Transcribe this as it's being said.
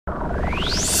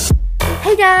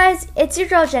guys, it's your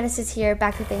girl Genesis here,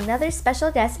 back with another special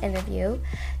guest interview.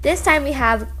 This time we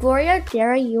have Gloria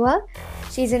Garayua.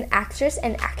 She's an actress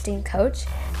and acting coach.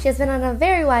 She has been on a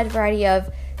very wide variety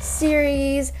of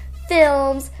series,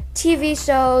 films, TV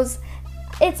shows.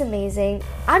 It's amazing.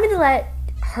 I'm going to let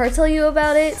her tell you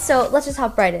about it, so let's just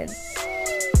hop right in.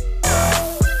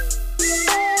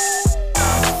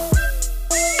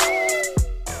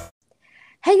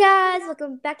 Hey guys,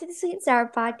 welcome back to the Sweet and Sour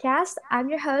Podcast. I'm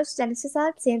your host, Genesis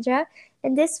Alexandra,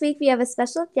 and this week we have a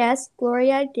special guest,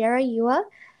 Gloria Garayua.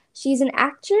 She's an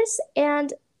actress,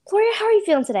 and Gloria, how are you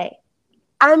feeling today?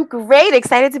 I'm great.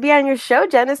 Excited to be on your show,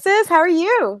 Genesis. How are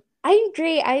you? I'm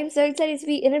great. I am so excited to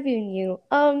be interviewing you.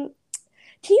 Can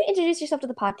you introduce yourself to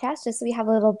the podcast just so we have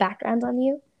a little background on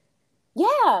you?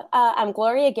 Yeah, I'm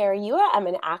Gloria Garayua. I'm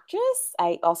an actress.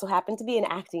 I also happen to be an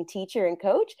acting teacher and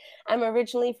coach. I'm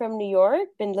originally from New York,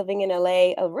 been living in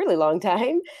LA a really long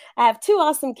time. I have 2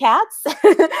 awesome cats,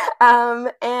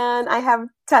 and I have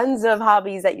tons of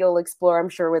hobbies that you'll explore, I'm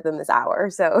sure, within this hour.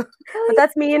 So, but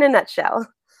that's me in a nutshell.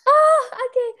 Oh,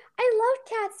 okay. I love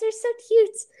cats. They're so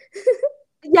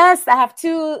cute. Yes, I have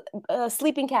 2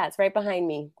 sleeping cats right behind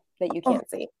me that you can't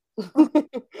see.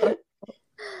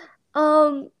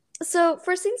 So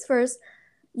first things first,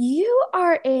 you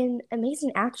are an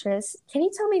amazing actress. Can you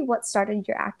tell me what started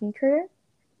your acting career?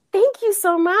 Thank you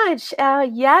so much.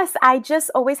 Yes, I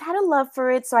just always had a love for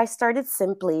it. So I started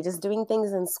simply just doing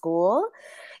things in school.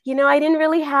 I didn't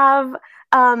really have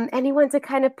anyone to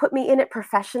kind of put me in it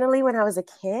professionally when I was a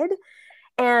kid.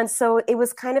 And so it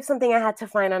was kind of something I had to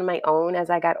find on my own as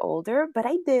I got older, but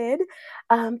I did.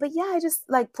 But yeah, I just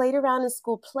like played around in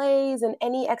school plays and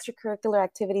any extracurricular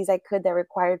activities I could that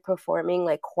required performing,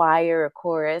 like choir or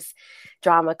chorus,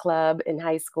 drama club in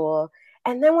high school.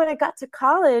 And then when I got to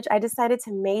college, I decided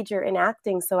to major in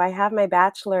acting. So I have my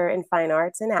bachelor in fine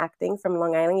arts in acting from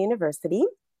Long Island University.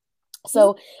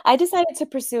 So I decided to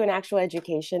pursue an actual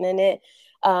education in it.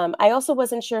 I also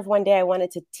wasn't sure if one day I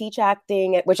wanted to teach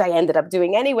acting, which I ended up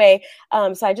doing anyway.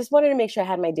 So I just wanted to make sure I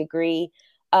had my degree.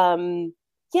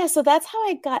 Yeah, so that's how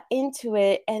I got into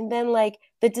it. And then like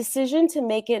the decision to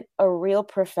make it a real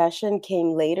profession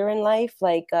came later in life.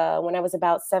 Like when I was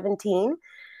about 17,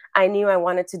 I knew I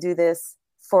wanted to do this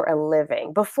for a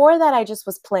living. Before that, I just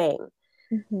was playing.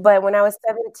 Mm-hmm. But when I was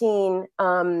 17,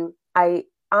 I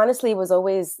honestly was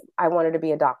always, I wanted to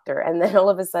be a doctor. And then all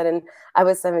of a sudden I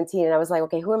was 17 and I was like,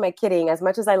 okay, who am I kidding? As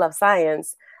much as I love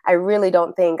science, I really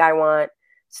don't think I want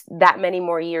that many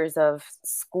more years of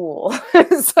school.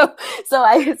 so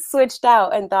I switched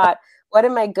out and thought, what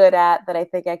am I good at that I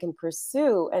think I can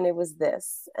pursue? And it was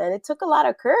this. And it took a lot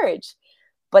of courage,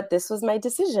 but this was my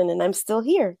decision and I'm still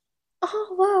here.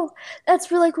 Oh, wow.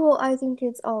 That's really cool. I think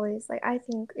it's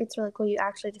really cool you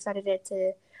actually decided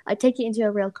to take it into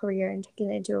a real career and take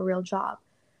it into a real job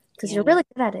because you're really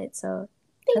good at it. So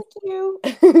thank you.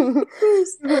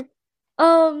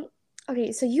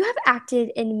 Okay, so you have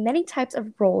acted in many types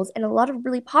of roles and a lot of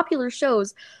really popular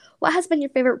shows. What has been your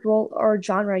favorite role or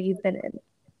genre you've been in?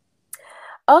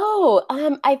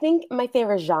 I think my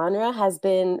favorite genre has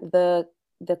been the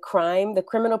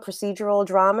criminal procedural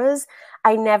dramas.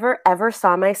 I never ever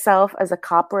saw myself as a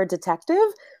cop or a detective,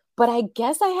 but I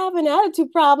guess I have an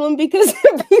attitude problem because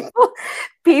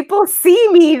people see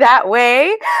me that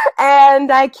way,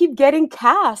 and I keep getting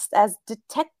cast as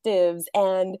detectives,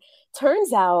 and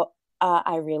turns out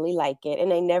I really like it,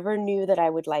 and I never knew that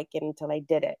I would like it until I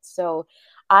did it. So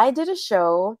I did a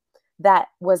show that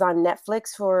was on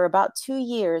Netflix for about 2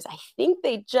 years. I think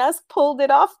they just pulled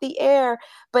it off the air,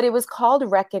 but it was called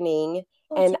Reckoning.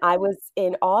 And I was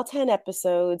in all 10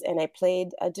 episodes and I played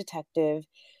a detective.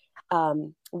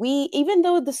 Even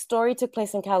though the story took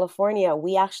place in California,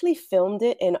 we actually filmed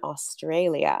it in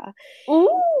Australia.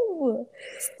 Ooh.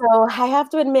 So I have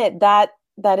to admit that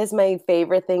is my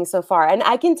favorite thing so far. And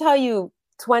I can tell you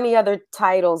 20 other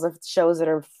titles of shows that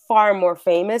are far more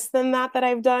famous than that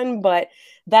I've done, but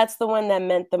that's the one that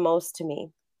meant the most to me.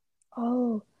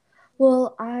 Oh,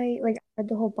 well, I read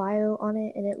the whole bio on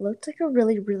it and it looked like a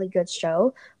really, really good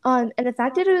show. And the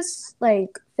fact that it was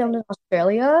like filmed in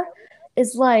Australia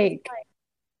is like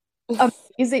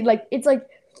amazing. It's like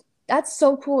that's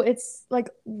so cool. It's like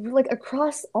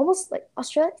across almost like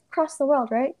Australia across the world,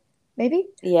 right? Maybe?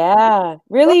 Yeah,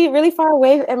 really, really far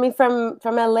away. I mean, from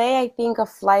LA, I think a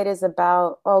flight is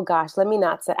about, oh gosh, let me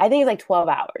not say, I think it's like 12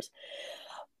 hours.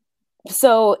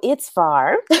 So it's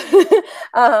far.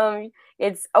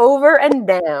 It's over and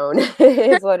down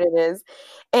is what it is.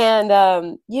 And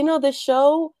the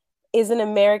show is an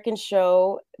American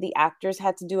show. The actors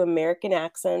had to do American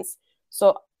accents.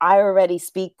 So I already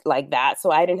speak like that.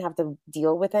 So I didn't have to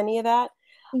deal with any of that.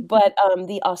 Mhm. But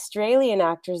the Australian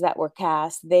actors that were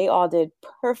cast, they all did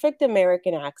perfect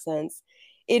American accents.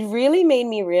 It really made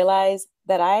me realize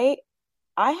that I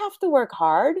have to work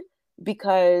hard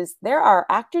because there are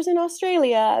actors in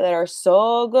Australia that are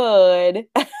so good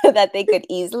that they could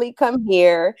easily come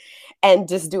here and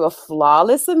just do a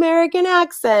flawless American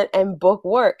accent and book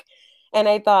work. And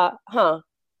I thought,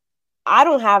 I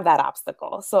don't have that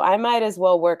obstacle. So I might as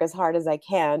well work as hard as I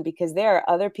can because there are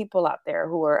other people out there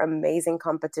who are amazing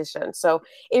competition. So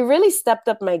it really stepped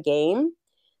up my game.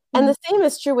 And Mhm. the same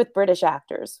is true with British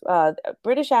actors.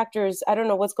 British actors, I don't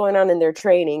know what's going on in their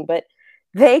training, but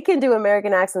they can do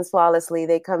American accents flawlessly.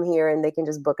 They come here and they can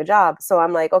just book a job. So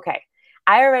I'm like, okay,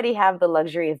 I already have the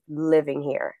luxury of living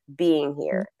here, being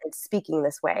here, and speaking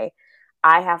this way.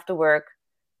 I have to work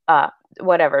uh,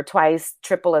 whatever, twice,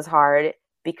 triple as hard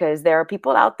because there are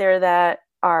people out there that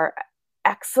are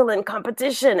excellent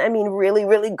competition. I mean, really,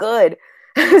 really good.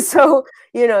 So,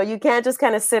 you can't just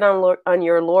kind of sit on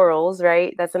your laurels,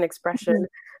 right? That's an expression. Mhm.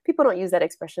 People don't use that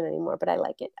expression anymore, but I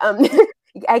like it.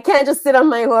 I can't just sit on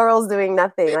my laurels doing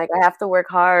nothing. Like I have to work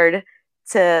hard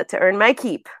to earn my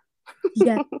keep.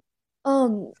 Yeah.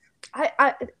 Um,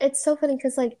 it's so funny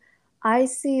because I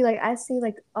see like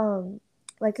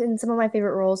in some of my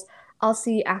favorite roles, I'll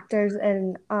see actors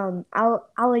and I'll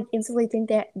like instantly think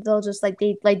that they'll just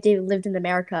they lived in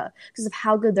America because of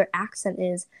how good their accent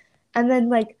is, and then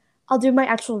like I'll do my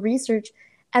actual research,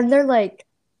 and they're like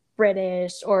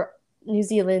British or New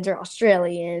Zealand or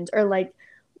Australian or like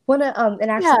an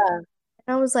accent, Yeah. and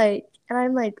I was like, and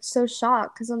I'm like so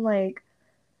shocked because I'm like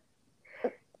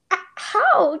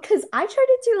how? Because I tried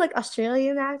to do like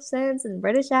Australian accents and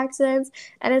British accents,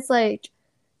 and it's like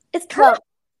it's kind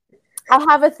Well,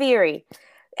 I have a theory,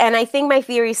 and I think my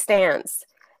theory stands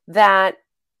that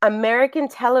American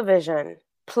television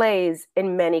plays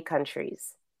in many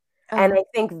countries. And of I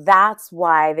think that's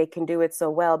why they can do it so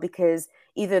well because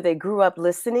either they grew up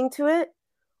listening to it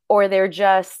or they're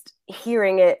just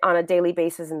hearing it on a daily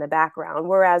basis in the background.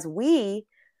 Whereas we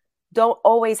don't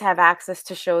always have access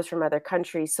to shows from other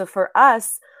countries. So for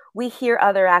us, we hear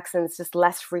other accents just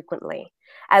less frequently,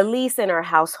 at least in our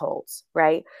households,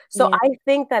 right? So yeah. I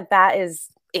think that that is,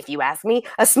 if you ask me,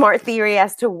 a smart theory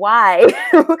as to why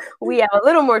we have a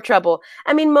little more trouble.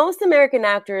 I mean, most American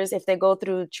actors, if they go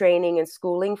through training and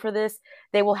schooling for this,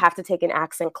 they will have to take an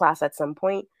accent class at some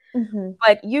point. Hmm.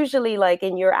 But usually, like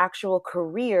in your actual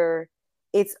career,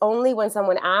 it's only when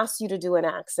someone asks you to do an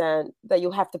accent that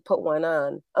you have to put one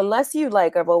on. Unless you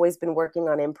like have always been working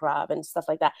on improv and stuff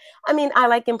like that. I mean, I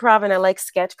like improv and I like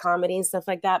sketch comedy and stuff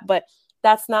like that, but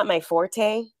that's not my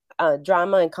forte.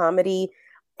 Drama and comedy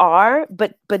are,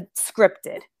 but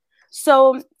scripted.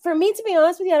 So for me, to be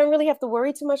honest with you, I don't really have to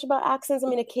worry too much about accents. I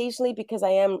mean, occasionally because I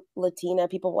am Latina,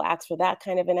 people will ask for that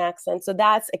kind of an accent. So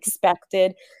that's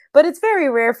expected. But it's very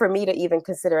rare for me to even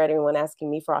consider anyone asking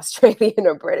me for Australian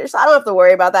or British. I don't have to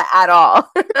worry about that at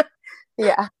all.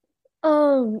 Yeah.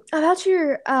 About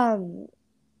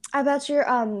your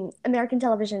American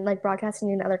television like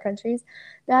broadcasting in other countries,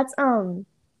 that's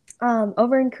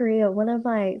over in Korea. One of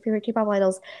my favorite K-pop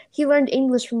idols, he learned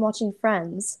English from watching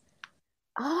Friends.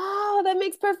 Oh, that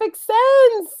makes perfect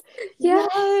sense. Yeah.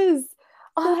 Yes.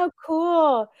 Oh, So, how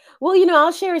cool. Well,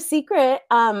 I'll share a secret.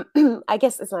 I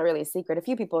guess it's not really a secret. A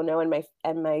few people know in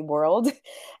my world.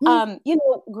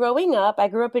 Growing up, I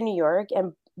grew up in New York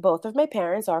and both of my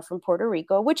parents are from Puerto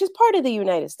Rico, which is part of the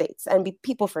United States, and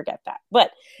people forget that.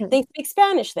 But they speak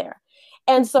Spanish there.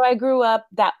 And so I grew up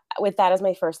that with that as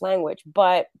my first language.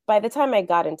 But by the time I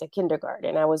got into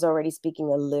kindergarten, I was already speaking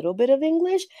a little bit of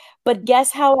English. But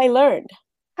guess how I learned?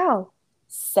 how?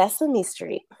 Sesame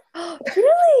Street.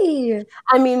 Really?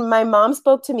 I mean, my mom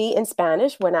spoke to me in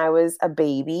Spanish when I was a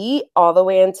baby, all the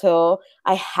way until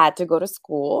I had to go to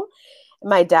school.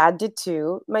 My dad did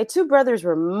too. My two brothers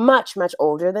were much, much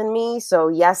older than me. So,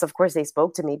 yes, of course, they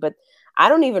spoke to me, but I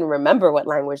don't even remember what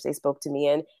language they spoke to me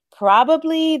in.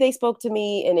 Probably they spoke to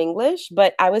me in English,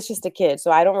 but I was just a kid.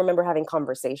 So, I don't remember having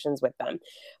conversations with them.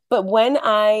 But when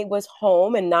I was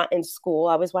home and not in school,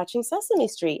 I was watching Sesame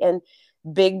Street and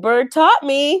Big Bird taught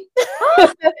me.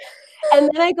 And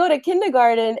then I go to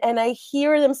kindergarten and I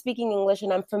hear them speaking English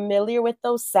and I'm familiar with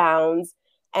those sounds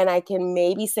and I can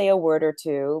maybe say a word or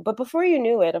two. But before you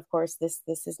knew it, of course, this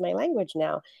is my language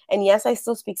now. And yes, I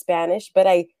still speak Spanish, but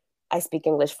I speak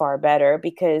English far better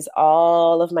because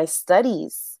all of my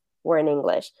studies were in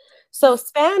English. So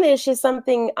Spanish is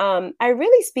something I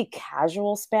really speak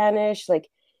casual Spanish. Like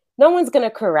no one's gonna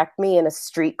correct me in a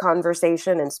street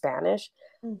conversation in Spanish.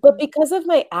 But Mhm. because of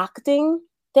my acting,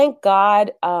 thank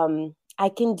God, I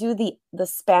can do the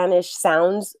Spanish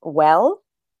sounds well.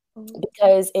 Oh.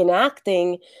 because in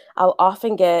acting, I'll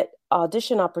often get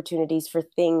audition opportunities for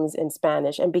things in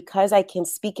Spanish. And because I can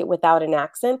speak it without an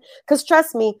accent, because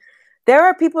trust me, there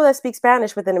are people that speak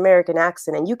Spanish with an American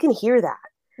accent, and you can hear that.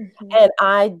 Mhm. And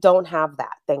I don't have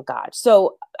that, thank God.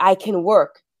 So I can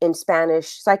work in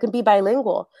Spanish, so I can be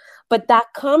bilingual. But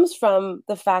that comes from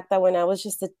the fact that when I was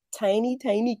just a tiny,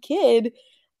 tiny kid,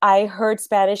 I heard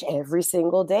Spanish every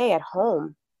single day at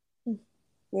home. Mm.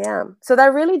 Yeah. So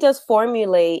that really does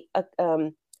formulate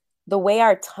the way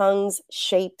our tongues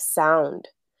shape sound,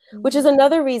 which is Mm.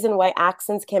 another reason why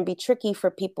accents can be tricky for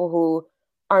people who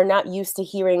are not used to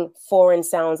hearing foreign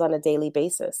sounds on a daily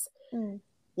basis. Mm.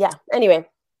 Yeah. Anyway,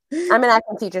 I'm an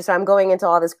acting teacher, so I'm going into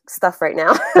all this stuff right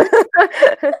now.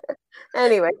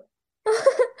 Anyway.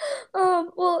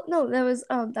 Well, no,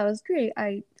 that was great.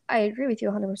 I agree with you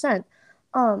 100%.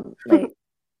 Like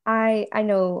I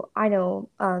know a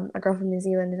girl from New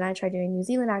Zealand, and I try doing New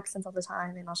Zealand accents all the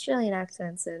time, and Australian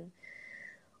accents, and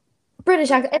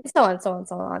British accent, and so on, so on,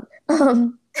 so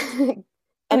on.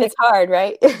 And Okay, it's hard,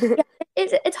 right? yeah,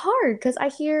 it's hard because I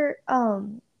hear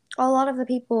a lot of the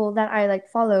people that I like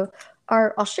follow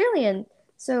are Australian,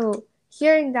 so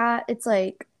hearing that, it's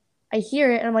like I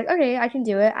hear it and I'm like, okay, I can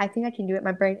do it. I think I can do it in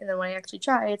my brain, and then when I actually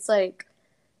try, it's like,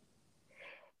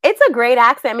 It's a great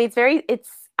accent. I mean,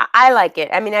 I like it.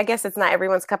 I mean, I guess it's not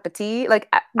everyone's cup of tea. Like,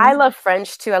 I love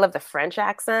French too. I love the French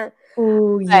accent.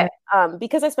 oh yeah. But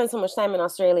because I spent so much time in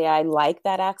Australia, I like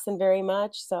that accent very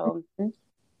much. So,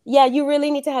 yeah, you really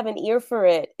need to have an ear for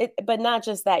it. But not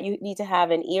just that, you need to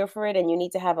have an ear for it, and you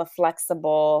need to have a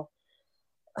flexible,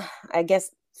 I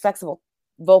guess, flexible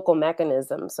vocal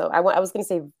mechanism. So I was going to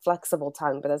say flexible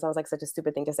tongue, but that sounds like such a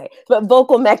stupid thing to say. But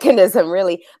vocal mechanism,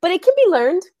 really. But it can be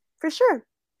learned for sure.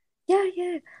 Yeah,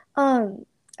 yeah. Um,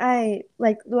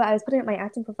 well, I was putting up my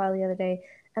acting profile the other day,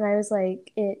 and I was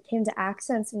like, it came to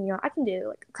accents, and I can do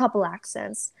like a couple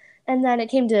accents, and then it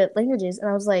came to languages, and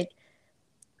I was like,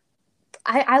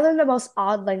 I learned the most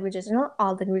odd languages, or not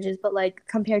odd languages, but like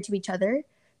compared to each other,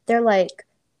 they're like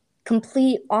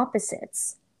complete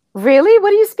opposites. Really? What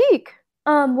do you speak?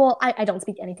 Well, I don't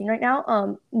speak anything right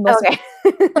now. Most of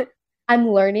Okay. I'm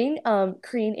learning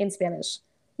Korean and Spanish.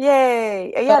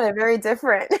 Yay. Yeah, they're very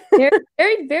different. Very,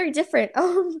 very, very different.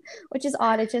 Which is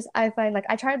odd. It's just I find like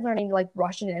I tried learning like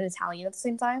Russian and Italian at the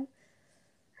same time.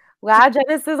 Wow,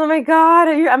 Genesis. Oh my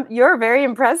God. You're very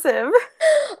impressive.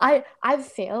 I've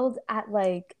failed at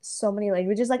like so many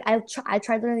languages. Like I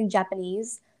tried learning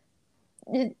Japanese.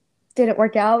 It didn't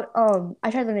work out.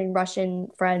 I tried learning Russian,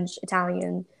 French,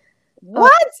 Italian. Uh,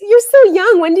 What? You're so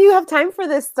young. When do you have time for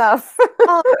this stuff?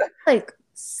 uh like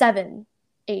 7,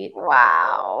 8,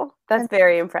 Wow. That's and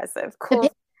very impressive. Cool.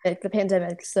 the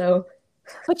pandemic. So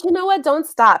But you know what? Don't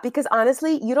stop, because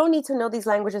honestly, you don't need to know these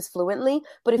languages fluently.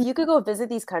 But if you could go visit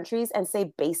these countries and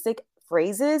say basic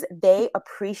phrases, they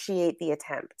appreciate the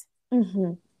attempt,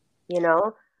 hmm you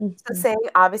know? So hmm saying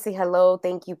obviously hello,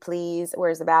 thank you, please,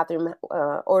 where's the bathroom,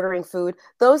 ordering food,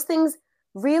 those things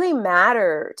really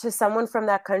matter to someone from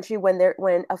that country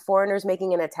when a foreigner is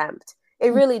making an attempt.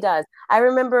 It really does. I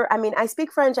remember, I mean, I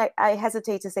speak French. I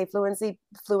hesitate to say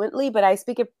fluently, but I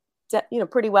speak it,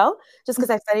 pretty well, just because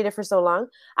I've studied it for so long.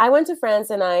 I went to France,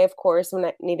 and I, of course, when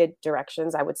I needed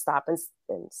directions, I would stop and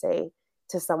say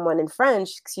to someone in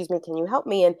French, "Excuse me, can you help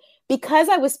me?" And because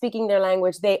I was speaking their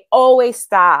language, they always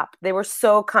stop. They were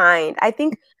so kind. I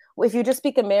think if you just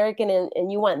speak American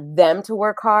and you want them to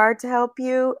work hard to help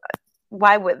you,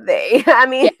 why would they? I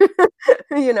mean,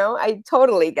 yeah. I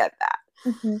totally get that.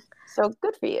 hmm So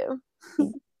good for you.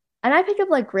 And I pick up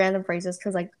like random phrases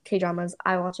because like K dramas,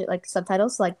 I watch it like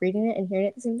subtitles, so like reading it and hearing it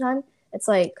at the same time. It's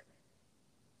like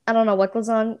I don't know what goes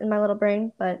on in my little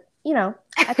brain, but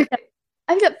I pick up,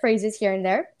 I pick up phrases here and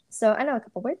there, so I know a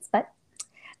couple words. But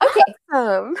okay,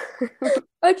 Um,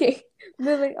 okay,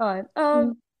 moving on.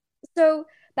 So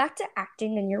back to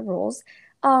acting and your roles.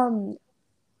 Um,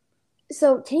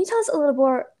 so can you tell us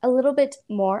a little bit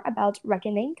more about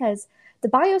Reckoning? Because the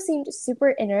bio seemed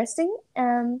super interesting.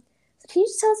 So can you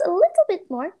just tell us a little bit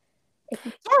more? If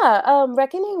you yeah,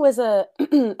 Reckoning was a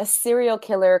a serial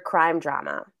killer crime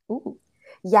drama. Ooh.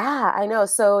 Yeah, I know.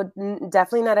 So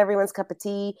definitely not everyone's cup of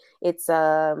tea. It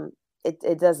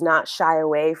does not shy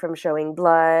away from showing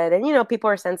blood, and people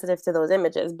are sensitive to those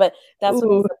images, but that's what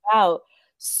Ooh. it's about.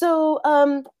 So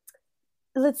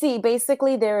let's see.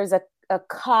 Basically, there is a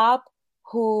cop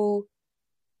who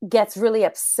gets really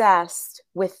obsessed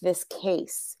with this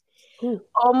case, Ooh.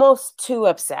 almost too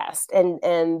obsessed,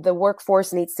 and the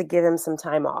workforce needs to give him some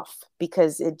time off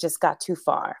because it just got too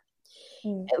far.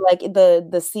 Mm. Like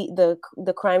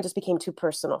the crime just became too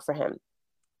personal for him.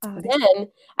 I see. Then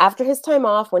after his time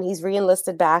off, when he's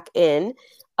re-enlisted back in,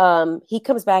 he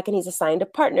comes back and he's assigned a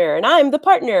partner, and I'm the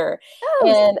partner.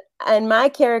 Oh. And my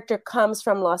character comes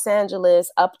from Los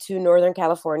Angeles up to Northern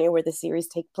California, where the series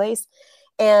take place.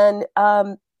 And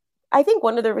I think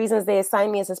one of the reasons they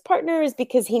assigned me as his partner is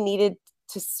because he needed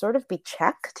to sort of be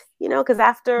checked, because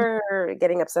after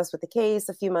getting obsessed with the case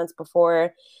a few months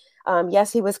before,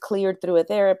 yes, he was cleared through a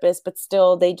therapist, but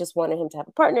still they just wanted him to have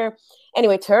a partner.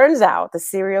 Anyway, turns out the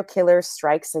serial killer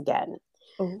strikes again.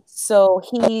 Oh. So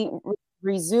he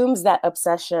resumes that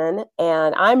obsession,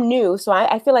 and I'm new. So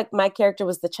I feel like my character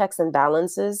was the checks and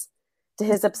balances to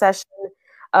his obsession.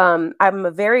 I'm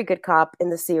a very good cop in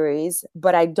the series,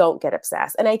 but I don't get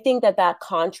obsessed. And I think that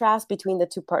contrast between the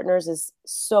two partners is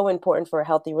so important for a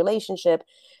healthy relationship,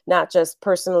 not just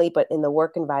personally, but in the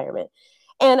work environment.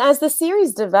 And as the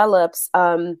series develops,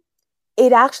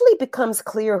 it actually becomes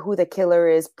clear who the killer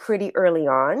is pretty early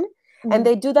on. And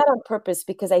they do that on purpose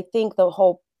because I think the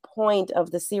whole point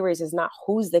of the series is not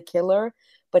who's the killer,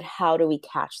 but how do we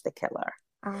catch the killer?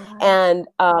 And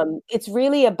it's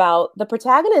really about the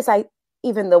protagonist.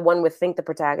 Even the one would think the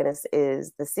protagonist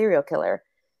is the serial killer.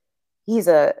 He's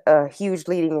a huge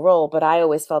leading role, but I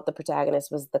always felt the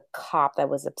protagonist was the cop that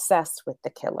was obsessed with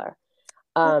the killer.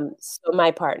 So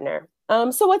my partner.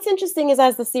 So what's interesting is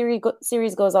as the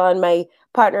series goes on, my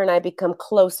partner and I become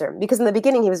closer because in the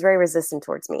beginning he was very resistant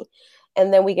towards me,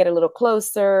 and then we get a little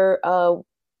closer.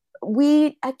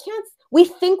 We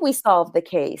think we solved the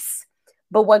case,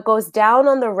 but what goes down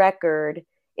on the record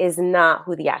is not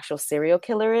who the actual serial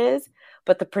killer is,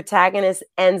 but the protagonist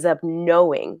ends up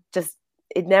knowing. Just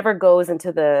it never goes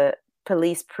into the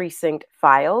police precinct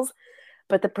files,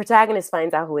 but the protagonist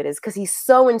finds out who it is because he's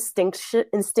so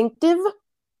instinctive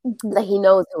that he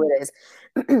knows who it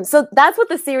is. So that's what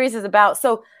the series is about.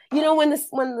 So when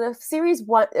the series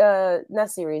when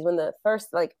the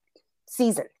first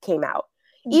season came out,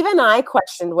 even I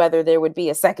questioned whether there would be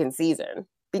a second season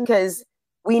because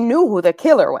we knew who the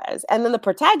killer was, and then the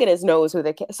protagonist knows who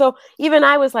the killer. So even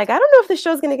I was like, I don't know if the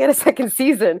show's going to get a second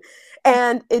season,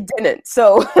 and it didn't.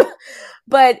 So,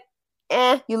 but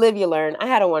you live, you learn. I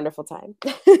had a wonderful time.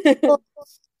 Well,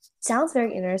 sounds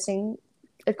very interesting.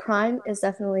 A crime is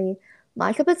definitely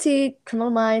my cup of tea.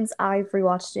 Criminal Minds, I've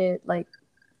rewatched it like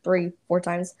 3-4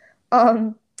 times.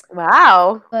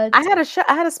 Wow. But I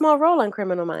had a small role on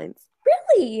Criminal Minds.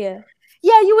 really?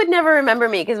 Yeah, you would never remember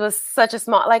me because it was such a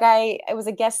small, I was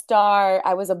a guest star.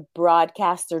 I was a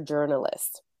broadcaster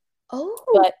journalist. Oh.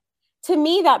 But to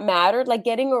me, that mattered. Like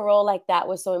getting a role like that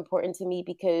was so important to me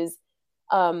because,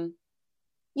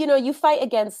 you fight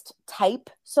against type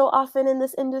so often in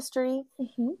this industry.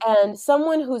 And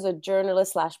someone who's a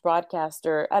journalist /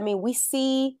 broadcaster, I mean, we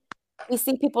see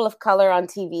people of color on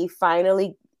TV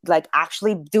finally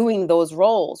actually doing those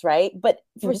roles, right? But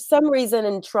for some reason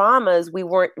in traumas, we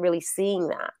weren't really seeing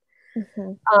that.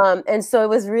 And so it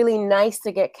was really nice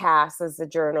to get cast as a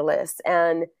journalist.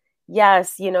 And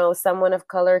yes, someone of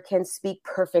color can speak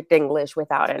perfect English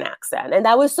without an accent. And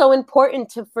that was so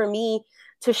important for me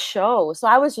to show. So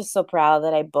I was just so proud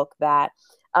that I booked that.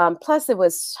 Plus it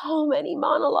was so many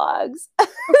monologues.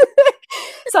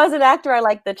 So as an actor, I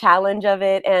liked the challenge of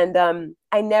it. And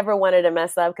I never wanted to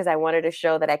mess up because I wanted to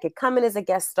show that I could come in as a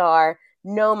guest star,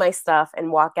 know my stuff,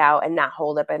 and walk out and not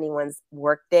hold up anyone's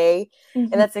work day.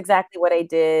 And that's exactly what I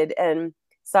did. And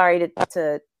sorry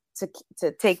to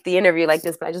take the interview like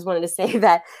this, but I just wanted to say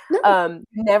that you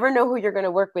never know who you're going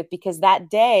to work with because that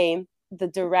day, the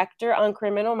director on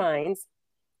Criminal Minds,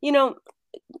 no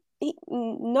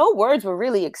words were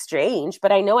really exchanged,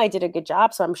 but I know I did a good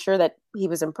job. So I'm sure that he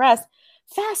was impressed.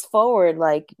 Fast forward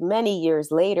many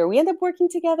years later, we end up working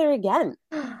together again.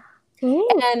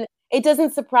 And it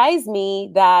doesn't surprise me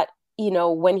that,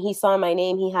 when he saw my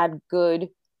name, he had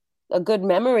a good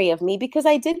memory of me because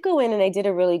I did go in and I did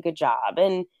a really good job.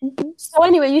 And so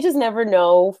anyway, you just never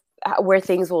know where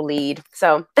things will lead.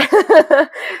 So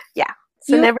yeah.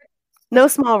 So no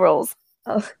small roles.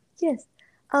 Oh, yes.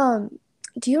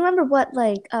 Do you remember what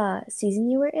season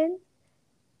you were in?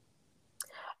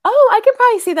 Oh, I can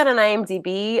probably see that on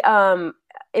IMDb.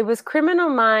 It was Criminal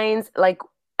Minds.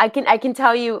 I can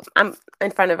tell you, I'm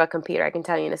in front of a computer. I can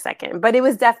tell you in a second, but it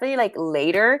was definitely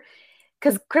later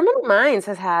because Criminal Minds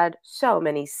has had so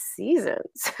many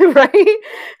seasons, right?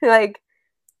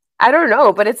 I don't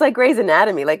know, but it's like Grey's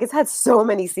Anatomy. It's had so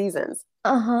many seasons.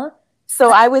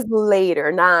 So I was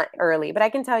later, not early, but I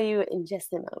can tell you in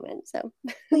just a moment. So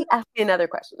ask me another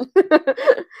question. Did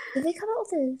they come out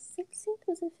with a 16th?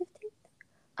 Was it 15th?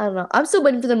 I don't know. I'm still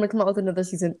waiting for them to come out with another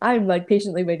season. I'm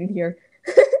patiently waiting here.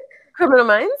 Criminal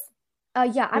Minds?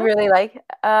 Yeah. I really like.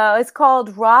 It's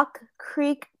called Rock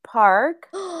Creek Park.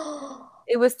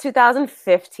 It was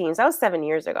 2015, so that was 7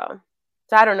 years ago.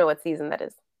 So I don't know what season that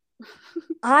is.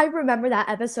 I remember that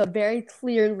episode very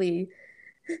clearly.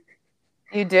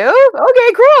 You do?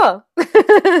 Okay, cool.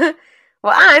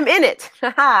 Well, I'm in it.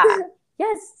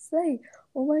 Yes, slay.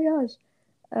 Oh my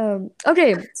gosh.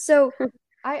 Okay, so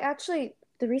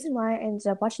the reason why I ended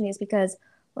up watching these because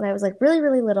when I was like really,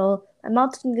 really little, my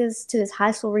mom took me to this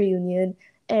high school reunion,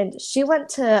 and she went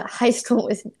to high school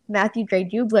with Matthew Gray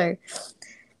Dubler.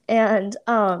 And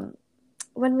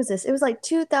when was this? It was like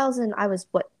 2000. I was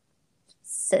what,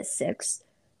 six,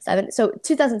 seven. So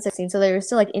 2016. So they were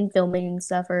still like in filming and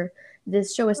stuff, or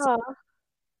this show was still. Oh,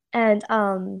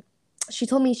 And she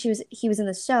told me he was in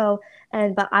the show,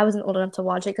 and but I wasn't old enough to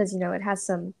watch it because it has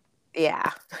some.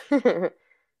 yeah.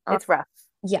 Um, It's rough.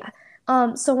 yeah.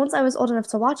 So once I was old enough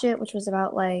to watch it, which was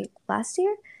about like last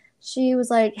year, she was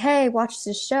like, "Hey, watch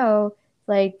this show.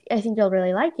 Like, I think you'll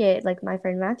really like it. Like, my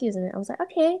friend Matthew's in it." I was like,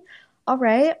 "Okay, all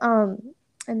right."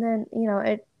 And then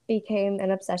it became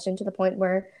an obsession to the point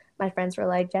where my friends were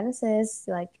like, "Genesis,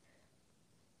 like,"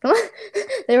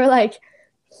 they were like,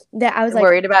 that I was like,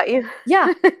 Worried about you?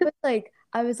 yeah, but like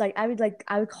I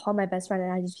would call my best friend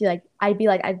and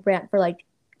I'd rant for like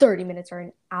 30 minutes or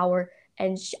an hour,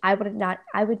 and I would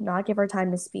not give her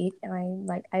time to speak, and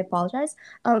I apologize,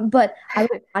 but I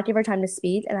would not give her time to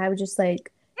speak, and I would just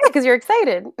like, Yeah, because you're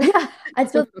excited. yeah, I'd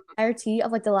spill the entirety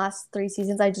of like the last 3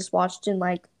 seasons I just watched in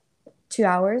like 2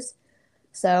 hours.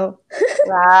 So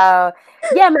Wow.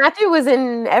 Yeah, Matthew was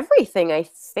in everything, I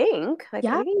think. Like I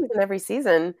yeah. think he was in every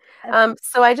season.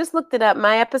 So I just looked it up.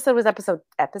 My episode was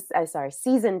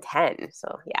season 10.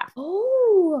 So yeah.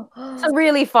 Oh, So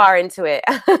really far into it.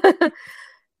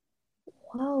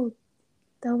 wow,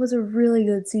 that was a really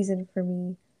good season for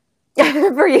me.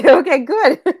 For you. Okay,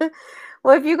 good.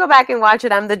 Well, if you go back and watch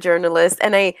it, I'm the journalist,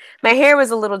 and my hair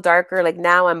was a little darker. Like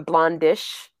now I'm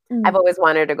blondish. I've Mm. always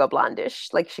wanted to go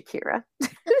blondish, like Shakira.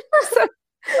 So,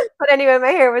 but anyway, my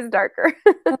hair was darker.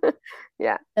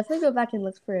 Yeah. Definitely go back and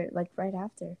look for it like right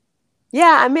after.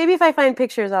 Yeah, and maybe if I find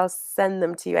pictures, I'll send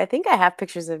them to you. I think I have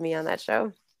pictures of me on that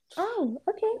show. Oh,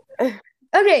 okay.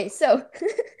 Okay, so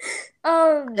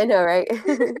I um know, right?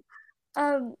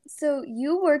 so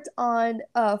you worked on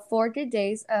Four Good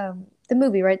Days, the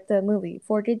movie, right? The movie,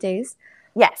 Four Good Days,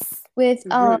 Yes. with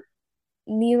Hmm.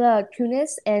 Mila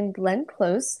Kunis and Glenn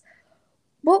Close.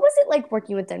 What was it like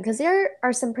working with them? Because there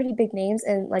are some pretty big names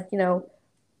and like,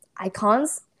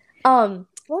 icons. What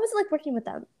was it like working with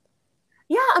them?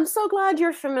 Yeah, I'm so glad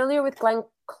you're familiar with Glenn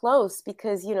Close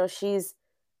because, she's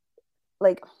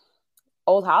like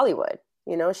old Hollywood.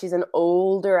 She's an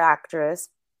older actress,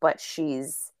 but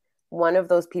she's one of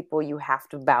those people you have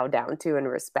to bow down to and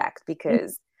respect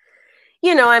because,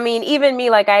 I mean, even me,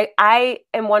 like I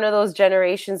am one of those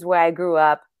generations where I grew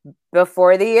up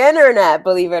before the internet,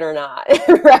 believe it or not,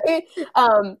 right?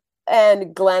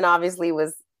 And Glenn obviously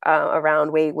was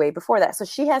around way, way before that. So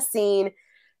she has seen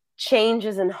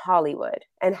changes in Hollywood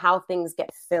and how things get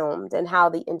filmed and how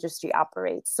the industry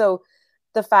operates. So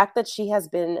the fact that she has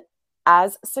been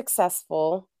as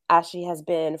successful as she has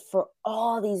been for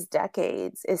all these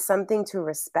decades is something to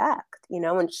respect,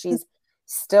 and she's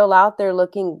still out there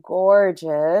looking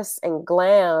gorgeous and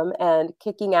glam and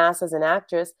kicking ass as an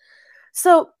actress.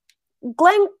 So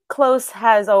Glenn Close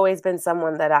has always been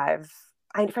someone that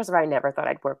first of all, I never thought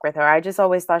I'd work with her. I just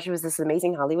always thought she was this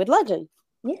amazing Hollywood legend.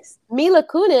 Yes. Mila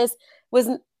Kunis was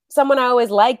someone I always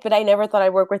liked, but I never thought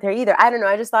I'd work with her either. I don't know.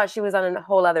 I just thought she was on a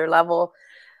whole other level.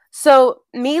 So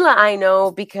Mila, I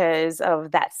know because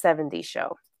of that 70s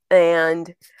show.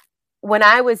 And when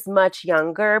I was much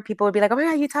younger, people would be like, "Oh my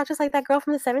God, you talk just like that girl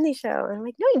from the 70s show." And I'm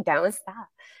like, "No, you don't. Stop."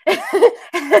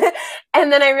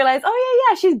 And then I realized, oh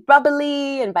yeah, she's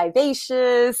bubbly and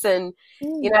vivacious. And,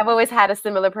 I've always had a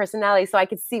similar personality. So I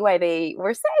could see why they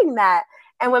were saying that.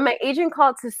 And when my agent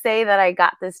called to say that I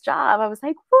got this job, I was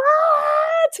like,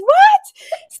 what?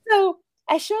 So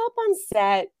I show up on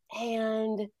set,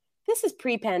 and this is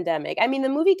pre-pandemic. I mean, the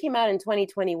movie came out in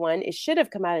 2021. It should have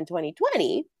come out in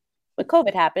 2020, but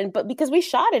COVID happened. But because we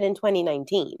shot it in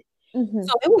 2019,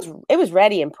 so it was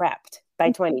ready and prepped by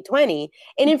 2020.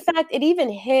 And in fact, it even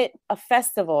hit a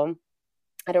festival.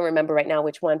 I don't remember right now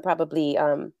which one, probably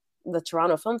the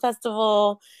Toronto Film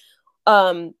Festival.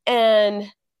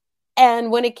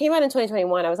 And when it came out in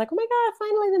 2021, I was like, oh my God,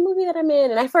 finally the movie that I'm in.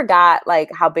 And I forgot like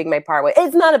how big my part was.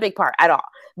 It's not a big part at all,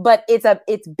 but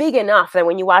it's big enough that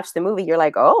when you watch the movie, you're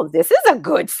like, oh, this is a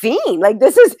good scene. Like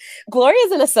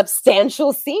Gloria's in a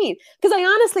substantial scene. Because I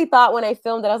honestly thought when I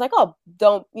filmed it, I was like, oh,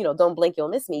 don't blink, you'll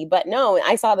miss me. But no,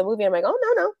 I saw the movie. I'm like,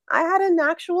 oh, no. I had an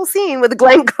actual scene with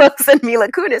Glenn Close and Mila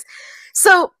Kunis.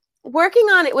 So working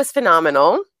on it was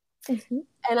phenomenal.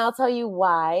 And I'll tell you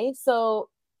why. So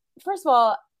first of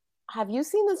all, Have you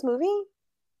seen this movie?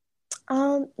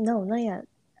 No, not yet.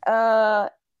 Uh,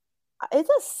 it's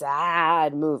a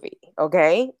sad movie,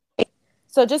 okay?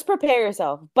 So just prepare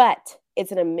yourself, but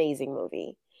it's an amazing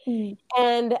movie. Mm,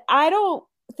 And I don't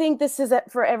think this is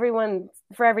for everyone,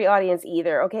 for every audience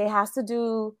either, okay? It has to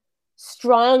do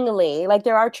strongly, like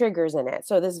there are triggers in it.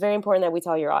 So this is very important that we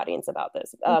tell your audience about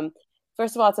this. mm,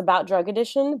 First of all, it's about drug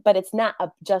addiction, but it's not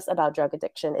just about drug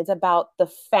addiction. It's about the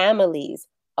families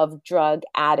of drug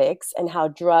addicts and how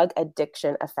drug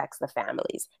addiction affects the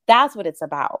families. That's what it's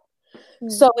about.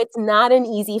 mm, So it's not an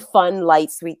easy, fun,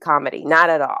 light, sweet comedy. Not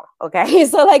at all. Okay.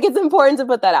 So like it's important to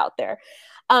put that out there.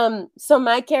 So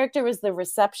my character was the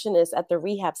receptionist at the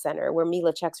rehab center where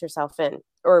Mila checks herself in,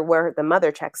 or where the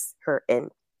mother checks her in.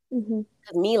 mm-hmm,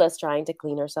 Mila's trying to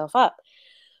clean herself up.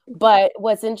 mm-hmm, But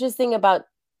what's interesting about,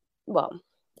 well,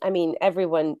 I mean,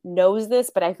 everyone knows this,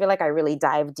 but I feel like I really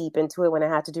dive deep into it when I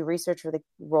had to do research for the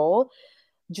role.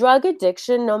 Drug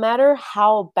addiction, no matter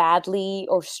how badly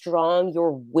or strong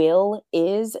your will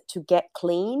is to get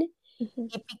clean, mm-hmm,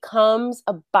 it becomes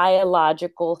a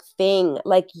biological thing.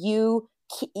 Like you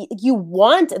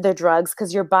want the drugs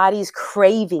because your body's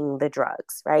craving the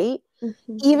drugs, right?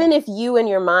 mm-hmm, Even if you and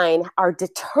your mind are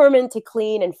determined to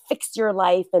clean and fix your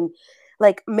life and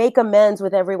like make amends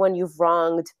with everyone you've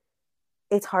wronged,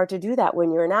 it's hard to do that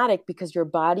when you're an addict because your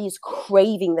body is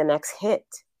craving the next hit.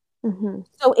 mm-hmm,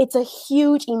 So it's a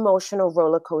huge emotional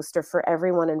roller coaster for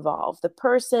everyone involved, the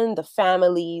person, the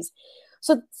families.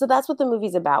 So that's what the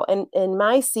movie's about. And in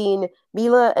my scene,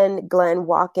 Mila and Glenn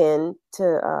walk in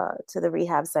to the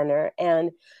rehab center,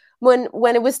 and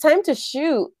when it was time to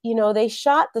shoot, you know, they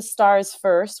shot the stars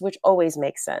first, which always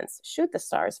makes sense. Shoot the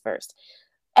stars first.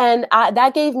 And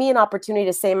that gave me an opportunity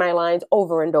to say my lines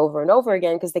over and over and over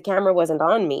again because the camera wasn't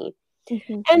on me.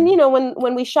 mm-hmm. And you know,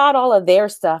 when we shot all of their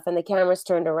stuff and the cameras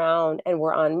turned around and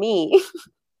were on me,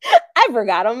 I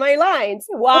forgot on my lines.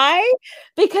 Why?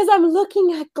 Because I'm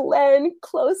looking at Glenn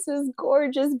Close's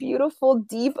gorgeous, beautiful,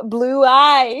 deep blue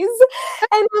eyes.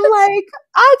 And I'm like,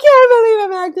 I can't believe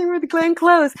I'm acting with Glenn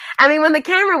Close. I mean, when the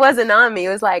camera wasn't on me, it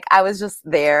was like I was just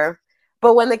there.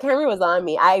 But when the camera was on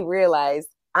me, I realized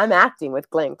I'm acting with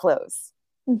Glenn Close.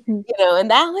 Mm-hmm. You know,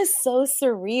 and that was so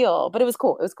surreal. But it was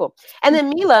cool. It was cool. And then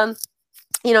Mila,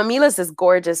 you know, Mila's this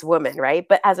gorgeous woman, right?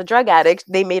 But as a drug addict,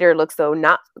 they made her look so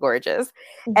not gorgeous.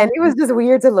 And it Mm-hmm. was just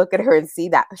weird to look at her and see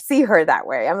her that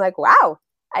way. I'm like, wow,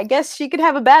 I guess she could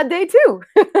have a bad day too.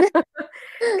 Because,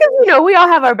 you know, we all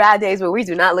have our bad days where we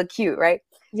do not look cute, right?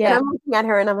 And Yeah. I'm looking at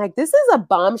her and I'm like, this is a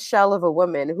bombshell of a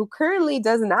woman who currently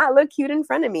does not look cute in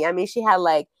front of me. I mean, she had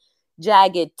like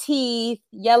jagged teeth,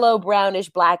 yellow, brownish,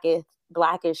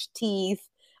 blackish teeth,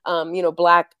 you know,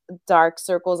 black dark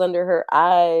circles under her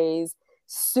eyes,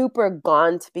 super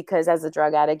gaunt because as a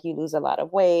drug addict you lose a lot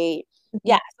of weight. Mm-hmm.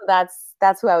 Yeah, so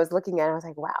that's who I was looking at. I was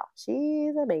like, wow,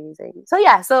 she's amazing. So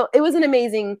yeah, so it was an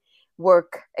amazing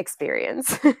work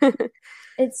experience.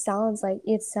 It sounds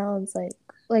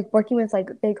like working with like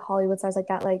big Hollywood stars like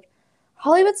that. Like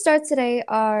Hollywood stars today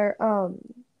are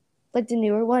like the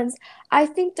newer ones. I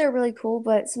think they're really cool,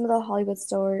 but some of the Hollywood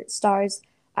stars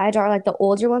I adore are like the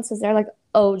older ones because they're like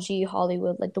OG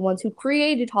Hollywood, like the ones who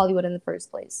created Hollywood in the first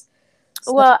place.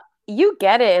 So Well, you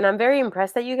get it, and I'm very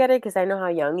impressed that you get it because I know how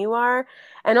young you are.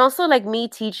 And also like me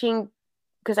teaching,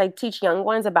 because I teach young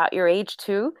ones about your age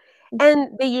too,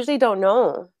 and they usually don't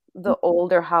know the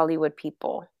older Hollywood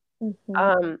people.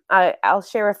 mm-hmm. I'll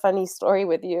share a funny story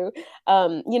with you.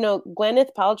 You know, Gwyneth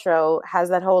Paltrow has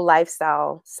that whole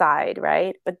lifestyle side,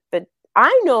 right? But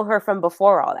I know her from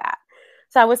before all that.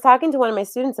 So I was talking to one of my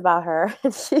students about her,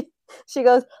 and she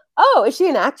goes, "Oh, is she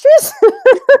an actress?"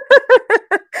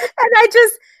 And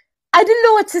I didn't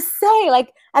know what to say.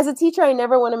 Like as a teacher, I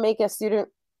never want to make a student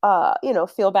you know,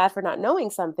 feel bad for not knowing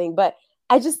something, but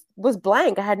I just was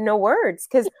blank. I had no words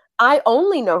because I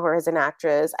only know her as an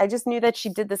actress. I just knew that she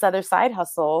did this other side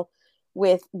hustle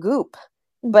with Goop,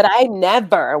 but I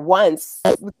never once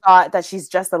thought that she's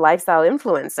just a lifestyle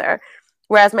influencer.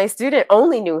 Whereas my student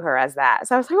only knew her as that.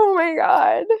 So I was like, oh my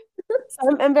God.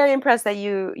 So I'm very impressed that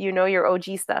you know your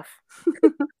OG stuff.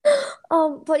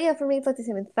 But yeah, for me, it's like the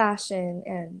same with fashion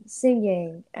and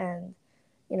singing, and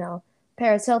you know,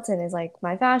 Paris Hilton is like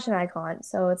my fashion icon.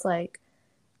 So it's like,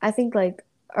 I think like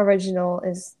original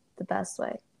is the best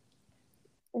way.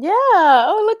 Yeah.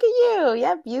 Oh, look at you.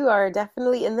 Yep, you are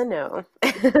definitely in the know.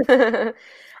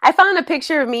 I found a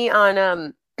picture of me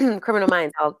on Criminal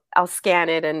Minds. I'll scan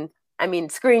it and I mean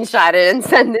screenshot it and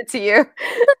send it to you.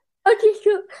 Okay,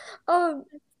 cool. Um,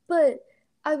 but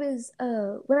I was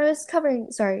when I was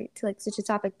covering, sorry to like switch the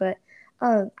topic, but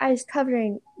I was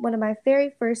covering one of my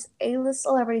very first A-list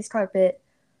celebrities carpet.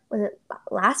 Was it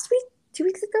last week? 2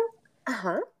 weeks ago?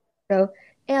 Uh-huh. So,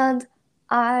 and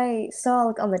I saw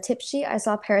like on the tip sheet, I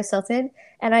saw Paris Hilton,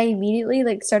 and I immediately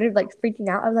like started like freaking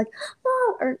out. I was like,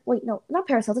 oh, or wait, no, not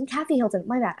Paris Hilton, Kathy Hilton.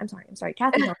 My bad. I'm sorry,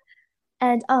 Kathy Hilton.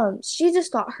 And she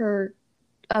just got her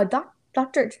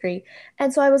doctorate degree,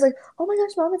 and so I was like, oh my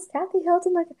gosh, mom, it's Kathy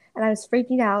Hilton. Like, and I was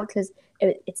freaking out because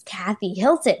it's Kathy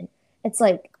Hilton. It's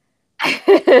like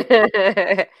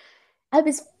I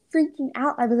was freaking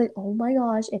out. I was like, oh my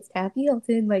gosh, it's Kathy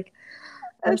Hilton. Like,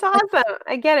 I was That's awesome.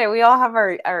 I get it. We all have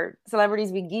our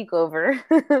celebrities we geek over.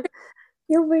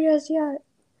 oh my gosh, yeah.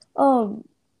 Um,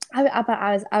 I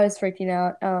was freaking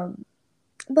out.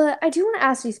 But I do want to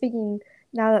ask you, speaking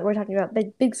now that we're talking about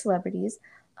big celebrities,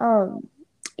 um,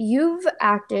 you've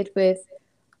acted with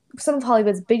some of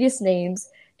Hollywood's biggest names.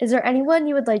 Is there anyone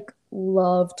you would like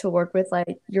love to work with,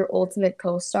 like your ultimate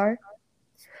co-star?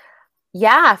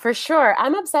 Yeah, for sure.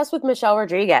 I'm obsessed with Michelle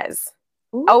Rodriguez.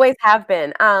 Ooh. Always have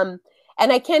been.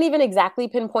 And I can't even exactly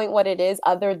pinpoint what it is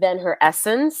other than her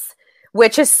essence,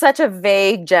 which is such a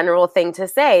vague general thing to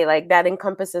say. Like that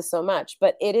encompasses so much,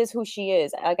 but it is who she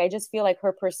is. Like I just feel like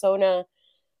her persona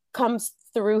comes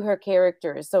through her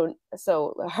characters. So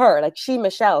her, like she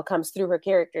Michelle comes through her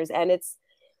characters and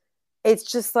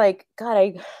it's just like god,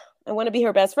 I want to be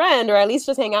her best friend or at least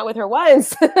just hang out with her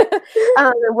once.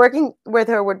 Working with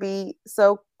her would be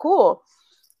so cool.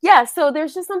 Yeah, so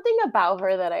there's just something about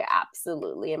her that I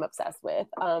absolutely am obsessed with.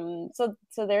 So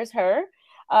there's her.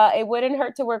 It wouldn't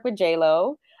hurt to work with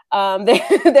J-Lo.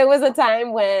 There was a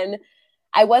time when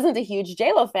I wasn't a huge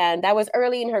J-Lo fan. That was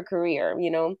early in her career, you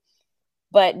know.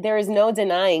 But there is no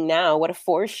denying now what a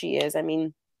force she is. I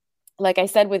mean, like I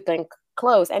said with Glenn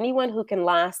Close, anyone who can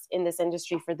last in this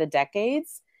industry for the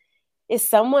decades is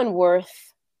someone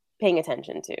worth paying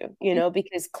attention to, you know,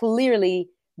 because clearly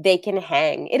they can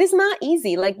hang. It is not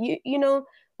easy. Like you know,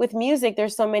 with music,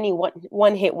 there's so many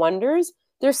one hit wonders.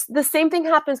 There's the same thing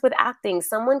happens with acting.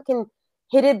 Someone can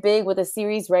hit it big with a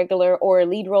series regular or a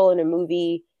lead role in a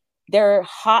movie. They're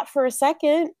hot for a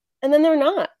second and then they're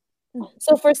not.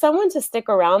 So for someone to stick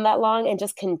around that long and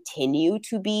just continue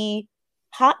to be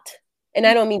hot, and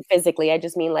I don't mean physically, I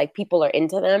just mean like people are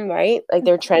into them, right? Like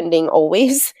they're trending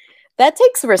always. That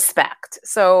takes respect.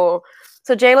 So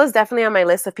JLo is definitely on my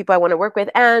list of people I want to work with.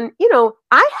 And you know,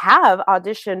 I have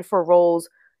auditioned for roles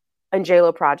in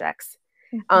JLo projects.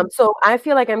 So I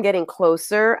feel like I'm getting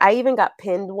closer. I even got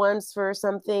pinned once for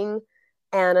something,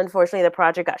 and unfortunately, the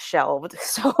project got shelved.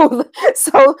 So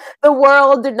the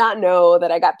world did not know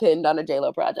that I got pinned on a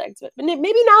JLo project. But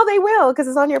maybe now they will because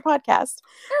it's on your podcast.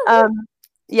 Oh, Um,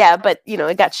 yeah, but you know,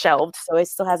 it got shelved, so it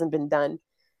still hasn't been done.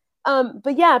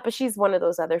 But yeah, but she's one of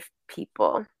those other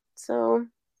people. So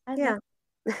I love yeah.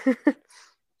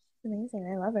 amazing.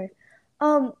 I love her.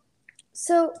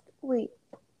 So wait.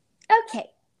 Okay.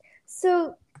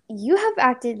 So you have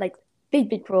acted like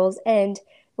big roles, and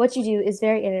what you do is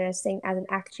very interesting as an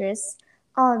actress.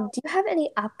 Do you have any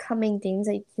upcoming things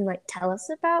that you can like tell us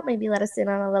about? Maybe let us in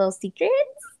on a little secret?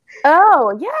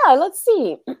 Oh, yeah, let's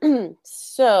see.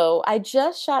 So I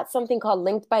just shot something called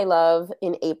Linked by Love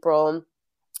in April.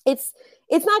 It's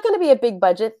it's not going to be a big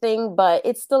budget thing, but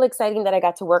it's still exciting that I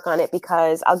got to work on it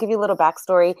because I'll give you a little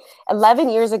backstory. 11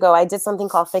 years ago, I did something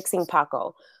called Fixing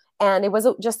Paco, and it was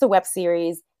just a web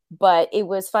series, but it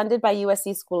was funded by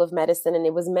USC School of Medicine, and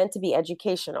it was meant to be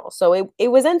educational. So it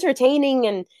was entertaining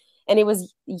and it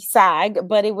was SAG,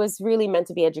 but it was really meant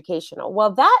to be educational.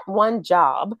 Well, that one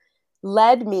job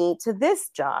led me to this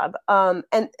job. And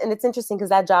it's interesting because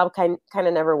that job kind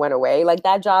of never went away. Like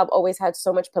that job always had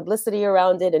so much publicity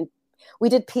around it. And we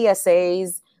did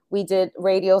PSAs, we did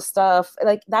radio stuff.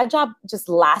 Like that job just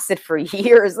lasted for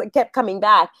years, like kept coming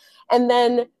back. And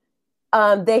then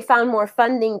they found more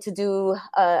funding to do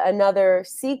another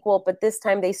sequel, but this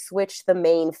time they switched the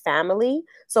main family.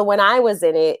 So when I was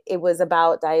in it, it was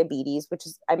about diabetes, which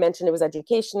is, I mentioned it was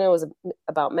educational, it was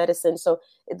about medicine. So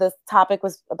the topic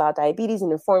was about diabetes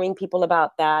and informing people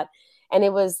about that. And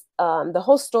it was, the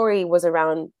whole story was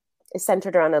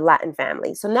centered around a Latin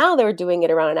family. So now they were doing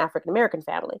it around an African-American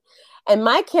family. And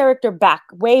my character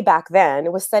way back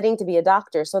then was studying to be a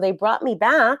doctor. So they brought me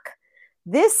back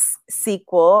this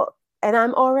sequel and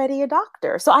I'm already a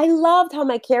doctor. So I loved how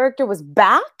my character was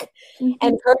back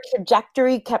and her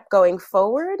trajectory kept going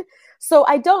forward. So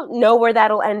I don't know where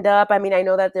that'll end up. I mean, I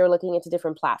know that they're looking into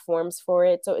different platforms for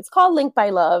it. So it's called Link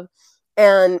by Love.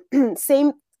 And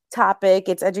same topic,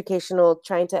 it's educational,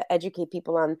 trying to educate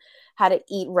people on how to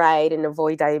eat right and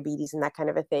avoid diabetes and that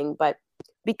kind of a thing. But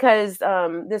because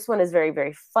this one is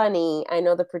very funny, I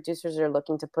know the producers are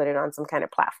looking to put it on some kind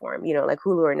of platform, you know, like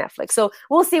Hulu or Netflix. So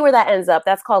we'll see where that ends up.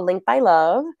 That's called Link by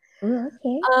Love. Ooh,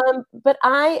 okay. But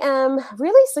I am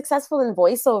really successful in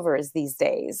voiceovers these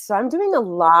days. So I'm doing a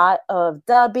lot of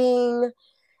dubbing.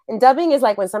 And dubbing is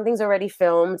like when something's already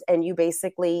filmed and you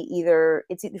basically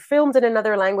it's either filmed in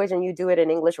another language and you do it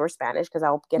in English or Spanish, because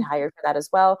I'll get hired for that as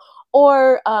well.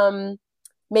 Or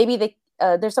maybe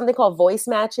there's something called voice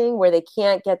matching where they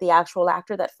can't get the actual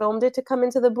actor that filmed it to come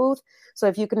into the booth. So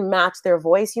if you can match their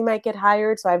voice, you might get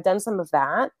hired. So I've done some of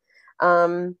that.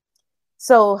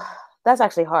 So that's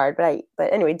actually hard,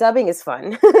 but anyway, dubbing is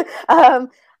fun. um,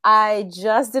 I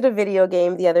just did a video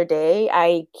game the other day.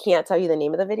 I can't tell you the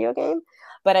name of the video game,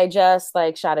 but I just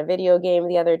like shot a video game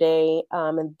the other day,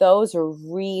 and those are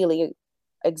really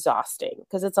exhausting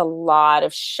because it's a lot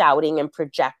of shouting and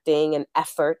projecting and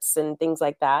efforts and things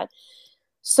like that.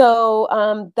 So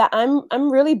that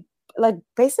I'm really like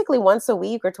basically once a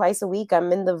week or twice a week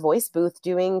I'm in the voice booth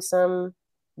doing some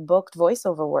booked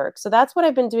voiceover work. So that's what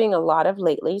I've been doing a lot of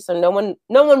lately. So no one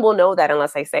will know that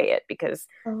unless I say it, because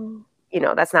Oh.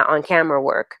 that's not on camera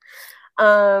work.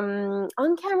 On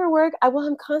camera work,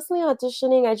 I'm constantly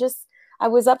auditioning. I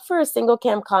was up for a single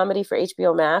cam comedy for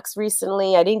HBO Max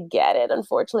recently. I didn't get it,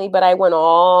 unfortunately, but I went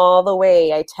all the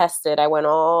way. I tested. I went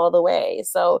all the way.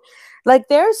 So, like,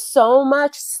 there's so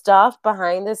much stuff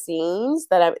behind the scenes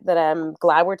that I'm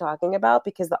glad we're talking about,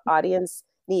 because the audience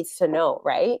needs to know,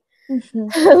 right?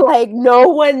 Mm-hmm. Like, no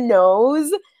one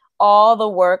knows all the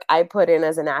work I put in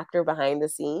as an actor behind the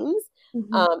scenes.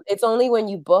 Mm-hmm. It's only when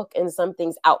you book and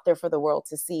something's out there for the world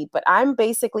to see. But I'm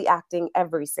basically acting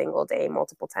every single day,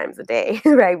 multiple times a day,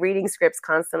 right? Reading scripts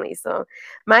constantly. So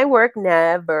my work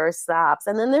never stops.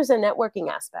 And then there's a networking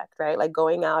aspect, right? Like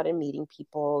going out and meeting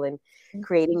people and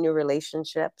creating new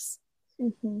relationships.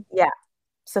 Mm-hmm. Yeah.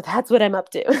 So that's what I'm up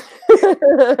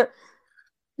to.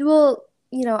 Well,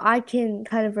 I can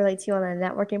kind of relate to you on the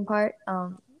networking part,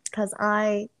 because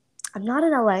I'm not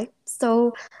in LA,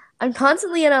 so I'm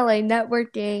constantly in LA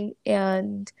networking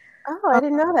and Oh, I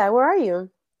didn't know that. Where are you?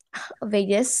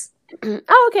 Vegas.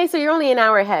 Oh, okay. So you're only an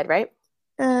hour ahead, right?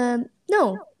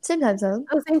 No, same time zone.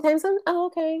 Oh, same time zone? Oh,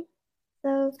 okay.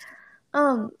 So,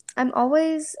 I'm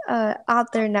always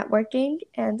out there networking,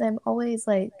 and I'm always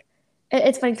like,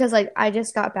 it's funny because like I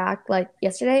just got back like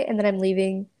yesterday, and then I'm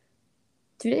leaving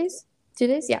 2 days. 2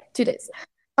 days, yeah, 2 days.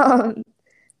 Um,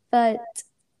 but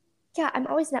yeah, I'm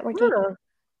always networking. Oh.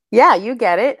 Yeah, you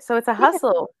get it. So it's a Yeah,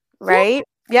 hustle, yeah. right?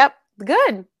 Yep.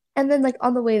 Good. And then like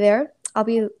on the way there, I'll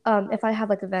be if I have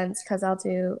like events, because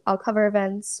I'll cover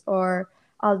events, or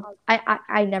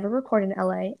I never record in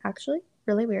LA, actually.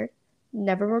 Really weird.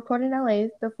 Never recorded in LA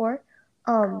before.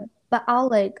 But I'll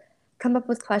like come up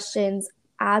with questions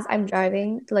as I'm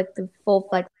driving to like the full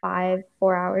like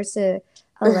 4 hours to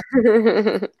LA.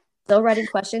 Still writing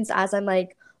questions as I'm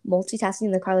like multitasking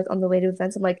in the car, like on the way to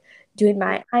events. I'm like doing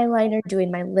my eyeliner,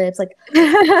 doing my lips, like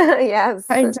Yes.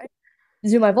 trying to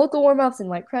do my vocal warm-ups and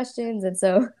like questions, and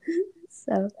so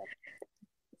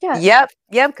yeah. Yep.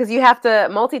 Yep. Because you have to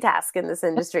multitask in this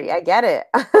industry. I get it.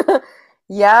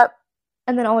 Yep.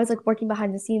 And then always like working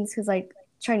behind the scenes, because like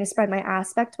trying to spread my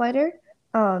aspect wider,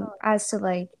 as to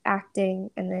like acting.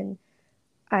 And then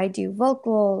I do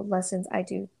vocal lessons, I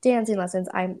do dancing lessons,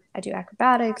 I do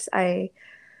acrobatics. What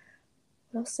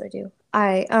else do I do?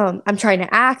 I'm trying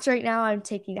to act right now. I'm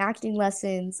taking acting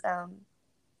lessons.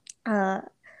 Uh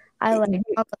I like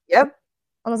Yep.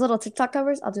 on those little TikTok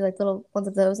covers, I'll do like little ones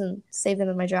of those and save them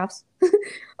in my drafts.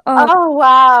 um Oh,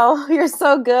 wow. You're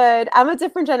so good. I'm a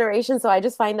different generation, so I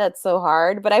just find that so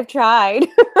hard, but I've tried.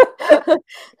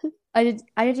 I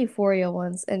did Euphoria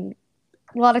once, and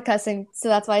a lot of cussing, so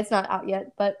that's why it's not out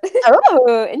yet. But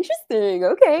Oh, interesting.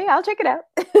 Okay, I'll check it out.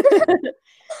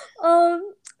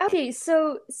 um, okay.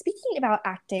 So speaking about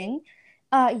acting,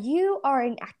 you are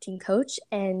an acting coach,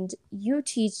 and you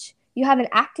teach. You have an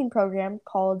acting program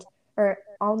called, or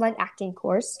online acting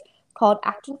course called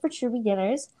Acting for True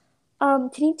Beginners.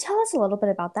 Can you tell us a little bit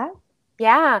about that?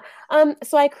 Yeah.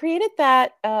 So I created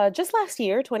that just last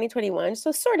year, 2021,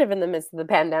 so sort of in the midst of the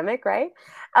pandemic, right?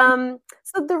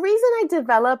 So the reason I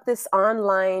developed this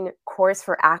online course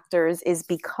for actors is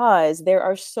because there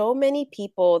are so many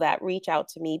people that reach out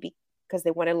to me because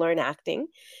they want to learn acting.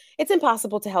 It's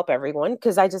impossible to help everyone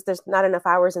because there's not enough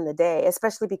hours in the day,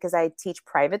 especially because I teach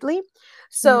privately.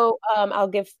 So I'll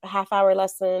give half-hour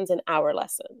lessons and hour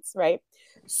lessons, right?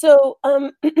 So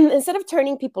instead of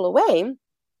turning people away,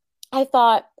 I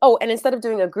thought, oh, and instead of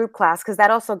doing a group class, because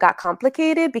that also got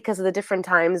complicated because of the different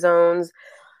time zones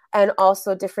and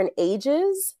also different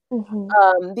ages.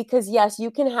 Mm-hmm. Because yes, you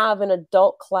can have an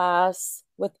adult class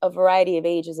with a variety of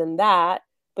ages in that,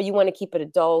 but you want to keep it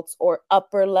adults or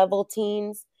upper level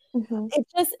teens. Mm-hmm.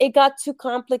 It got too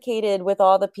complicated with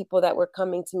all the people that were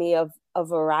coming to me of a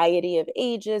variety of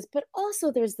ages, but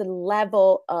also there's the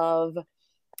level of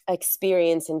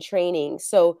experience and training.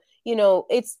 So,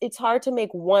 it's hard to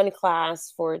make one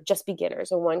class for just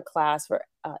beginners or one class for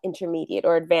intermediate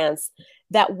or advanced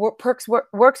that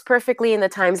works perfectly in the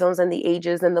time zones and the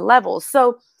ages and the levels.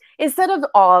 So instead of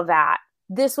all that,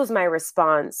 this was my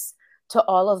response to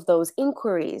all of those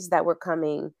inquiries that were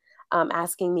coming,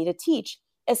 asking me to teach,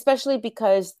 especially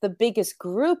because the biggest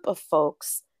group of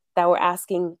folks that were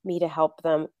asking me to help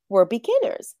them were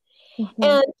beginners.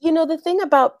 And, the thing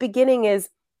about beginning is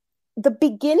the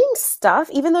beginning stuff,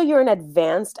 even though you're an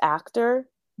advanced actor,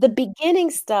 the beginning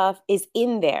stuff is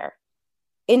in there.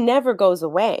 It never goes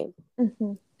away.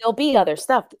 There'll be other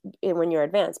stuff when you're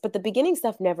advanced, but the beginning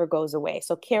stuff never goes away.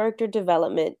 So character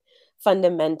development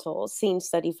fundamentals, scene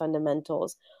study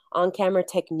fundamentals, on-camera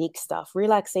technique stuff,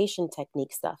 relaxation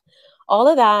technique stuff, all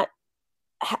of that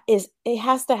it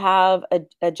has to have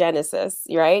a genesis,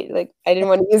 right? Like, I didn't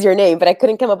want to use your name, but I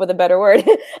couldn't come up with a better word.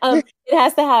 It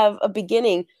has to have a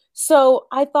beginning. So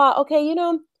I thought, okay,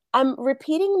 I'm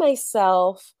repeating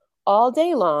myself all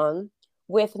day long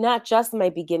with not just my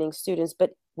beginning students,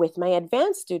 but with my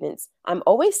advanced students. I'm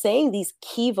always saying these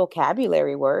key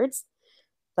vocabulary words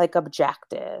like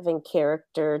objective and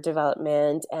character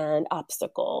development and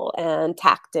obstacle and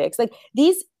tactics. Like,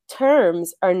 these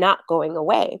terms are not going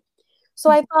away. So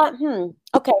I thought,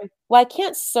 okay, well, I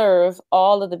can't serve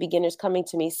all of the beginners coming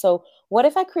to me. So what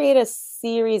if I create a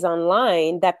series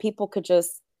online that people could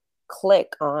just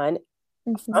click on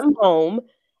from home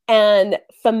and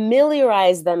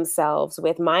familiarize themselves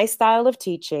with my style of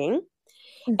teaching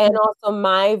and also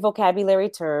my vocabulary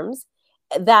terms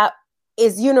that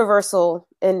is universal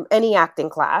in any acting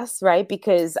class, right?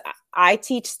 Because I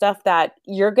teach stuff that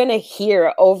you're going to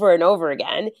hear over and over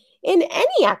again in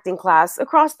any acting class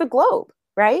across the globe,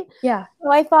 right? Yeah.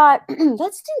 So I thought,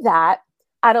 let's do that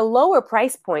at a lower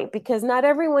price point, because not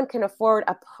everyone can afford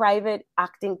a private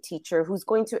acting teacher who's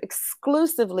going to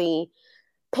exclusively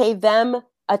pay them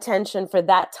attention for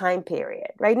that time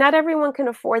period, right? Not everyone can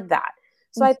afford that.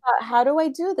 So I thought, how do I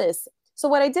do this? So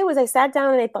what I did was I sat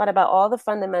down and I thought about all the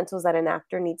fundamentals that an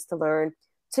actor needs to learn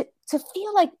to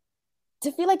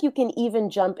feel like you can even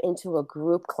jump into a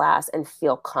group class and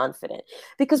feel confident.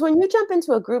 Because when you jump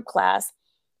into a group class,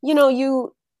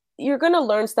 you're going to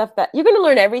learn stuff that you're going to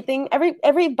learn everything.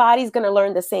 Everybody's going to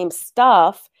learn the same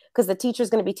stuff because the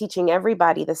teacher's going to be teaching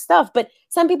everybody the stuff. But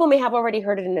some people may have already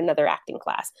heard it in another acting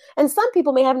class, and some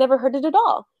people may have never heard it at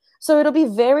all. So it'll be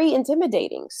very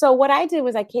intimidating. So what I did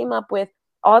was I came up with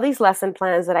all these lesson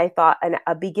plans that I thought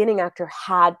a beginning actor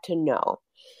had to know.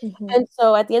 And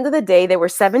so at the end of the day, there were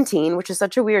 17, which is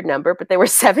such a weird number, but there were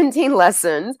 17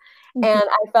 lessons. And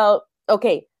I felt,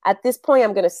 okay, at this point,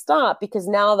 I'm going to stop because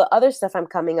now the other stuff I'm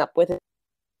coming up with is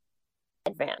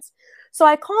advanced. So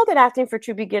I called it Acting for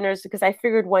True Beginners because I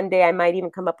figured one day I might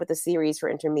even come up with a series for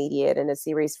intermediate and a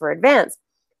series for advanced.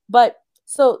 But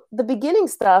so the beginning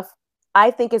stuff I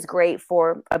think is great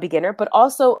for a beginner, but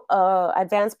also a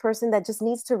advanced person that just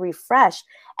needs to refresh.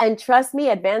 And trust me,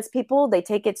 advanced people, they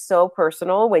take it so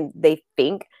personal when they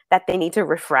think that they need to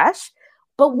refresh,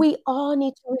 but we all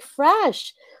need to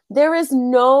refresh. There is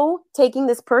no taking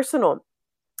this personal.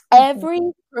 Every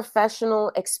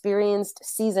professional, experienced,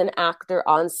 seasoned actor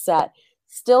on set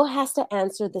still has to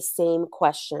answer the same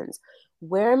questions.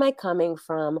 Where am I coming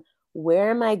from?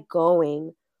 Where am I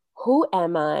going? Who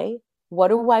am I? What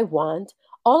do I want?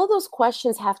 All of those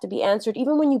questions have to be answered,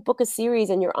 even when you book a series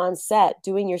and you're on set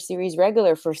doing your series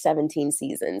regular for 17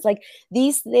 seasons. Like,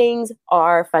 these things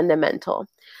are fundamental.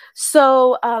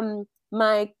 So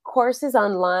my course is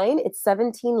online. It's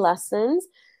 17 lessons.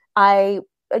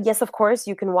 Yes, of course,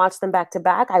 you can watch them back to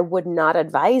back. I would not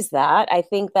advise that. I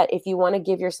think that if you want to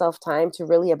give yourself time to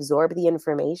really absorb the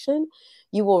information,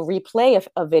 you will replay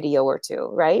a video or two,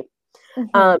 right?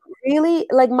 Really,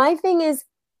 like, my thing is,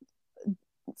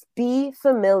 be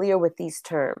familiar with these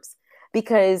terms,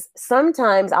 because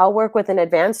sometimes I'll work with an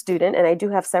advanced student, and I do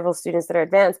have several students that are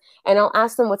advanced, and I'll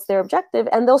ask them what's their objective,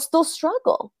 and they'll still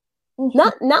struggle.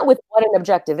 Not with what an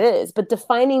objective is, but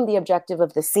defining the objective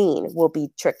of the scene will be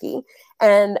tricky.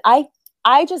 And I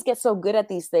just get so good at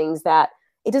these things that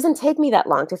it doesn't take me that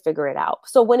long to figure it out.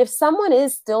 So if someone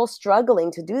is still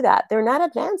struggling to do that, they're not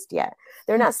advanced yet,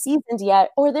 they're not seasoned yet,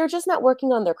 or they're just not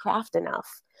working on their craft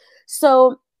enough.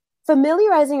 So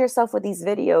familiarizing yourself with these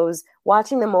videos,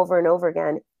 watching them over and over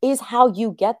again, is how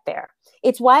you get there.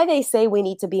 It's why they say we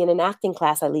need to be in an acting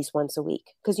class at least once a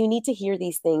week, because you need to hear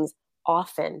these things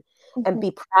often. and Mhm.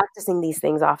 be practicing these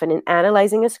things often and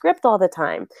analyzing a script all the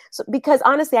time. So, because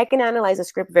honestly, I can analyze a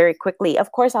script very quickly.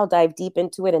 Of course, I'll dive deep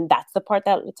into it, and that's the part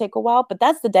that will take a while, but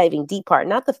that's the diving deep part,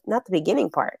 not the beginning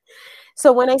part.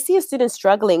 So when I see a student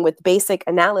struggling with basic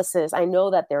analysis, I know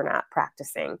that they're not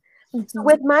practicing. So Mhm.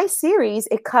 with my series,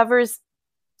 it covers,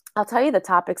 I'll tell you the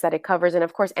topics that it covers. And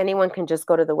of course, anyone can just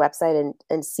go to the website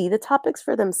and see the topics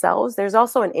for themselves. There's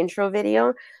also an intro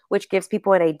video, which gives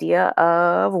people an idea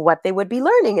of what they would be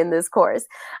learning in this course.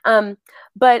 Um,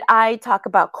 but I talk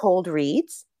about cold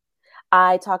reads.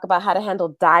 I talk about how to handle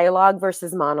dialogue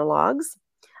versus monologues.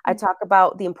 I talk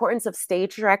about the importance of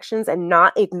stage directions and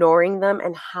not ignoring them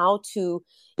and how to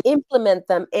implement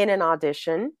them in an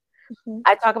audition. Mhm.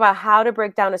 I talk about how to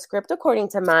break down a script according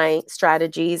to my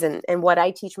strategies and what I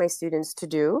teach my students to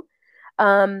do.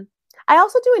 Um, I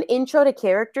also do an intro to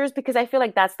characters because I feel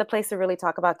like that's the place to really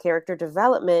talk about character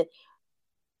development.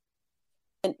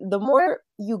 And the more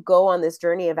you go on this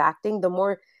journey of acting, the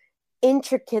more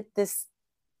intricate this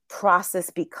process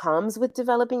becomes with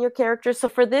developing your character. So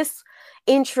for this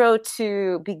intro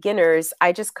to beginners,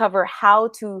 I just cover how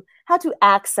to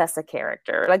access a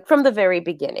character, like from the very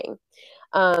beginning.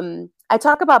 I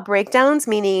talk about breakdowns,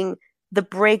 meaning the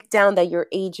breakdown that your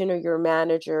agent or your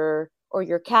manager or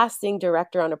your casting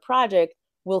director on a project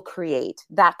will create,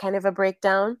 that kind of a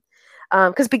breakdown.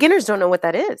 Because beginners don't know what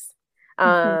that is.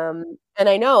 Mhm. And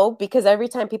I know because every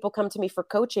time people come to me for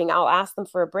coaching, I'll ask them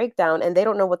for a breakdown and they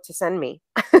don't know what to send me.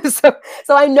 so,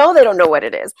 so I know they don't know what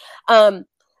it is. Um,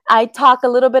 I talk a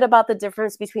little bit about the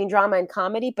difference between drama and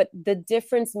comedy, but the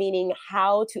difference meaning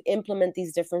how to implement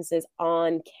these differences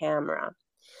on camera.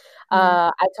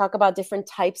 Mhm. I talk about different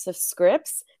types of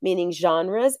scripts, meaning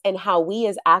genres, and how we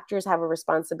as actors have a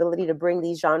responsibility to bring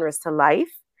these genres to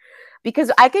life.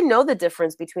 Because I can know the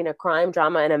difference between a crime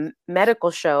drama and a medical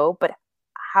show, but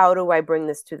how do I bring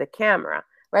this to the camera?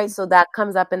 Right. So that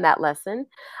comes up in that lesson.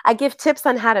 I give tips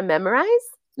on how to memorize,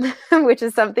 which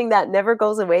is something that never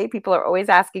goes away. People are always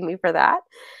asking me for that.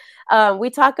 We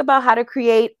talk about how to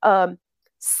create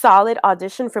solid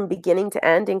audition from beginning to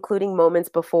end, including moments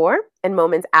before and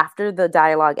moments after the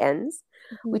dialogue ends.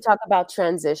 We Mhm. talk about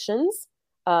transitions.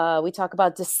 We talk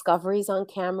about discoveries on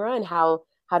camera and how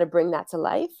to bring that to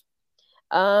life.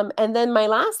 And then my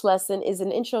last lesson is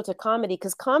an intro to comedy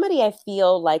because comedy I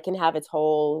feel like can have its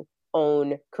whole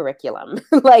own curriculum.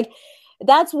 Like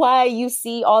that's why you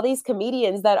see all these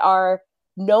comedians that are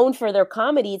known for their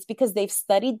comedy. It's because they've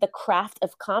studied the craft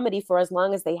of comedy for as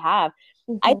long as they have.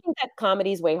 I Mhm. think that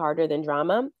comedy is way harder than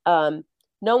drama.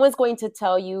 No one's going to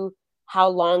tell you how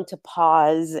long to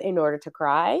pause in order to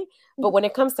cry. But Mhm. when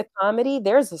it comes to comedy,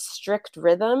 there's a strict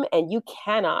rhythm, and you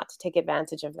cannot take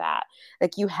advantage of that.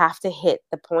 Like you have to hit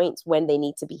the points when they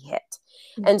need to be hit.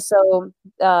 Mhm. And so,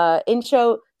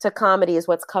 intro to comedy is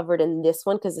what's covered in this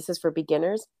one because this is for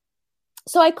beginners.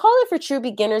 So I call it for true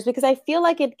beginners because I feel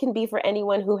like it can be for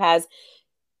anyone who has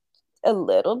a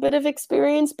little bit of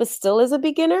experience but still is a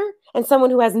beginner, and someone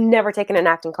who has never taken an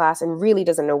acting class and really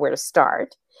doesn't know where to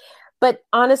start. But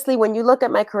honestly, when you look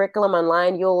at my curriculum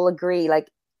online, you'll agree like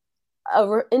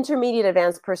intermediate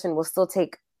advanced person will still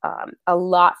take a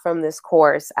lot from this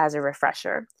course as a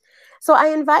refresher. So I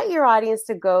invite your audience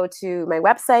to go to my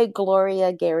website,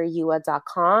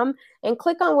 gloriagarayua.com, and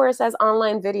click on where it says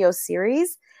online video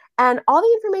series. And all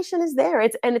the information is there.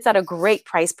 It's at a great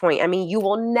price point. I mean, you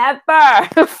will never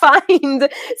find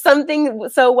something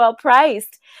so well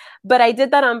priced. But I did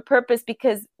that on purpose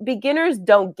because beginners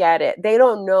don't get it. They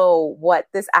don't know what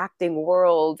this acting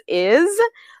world is.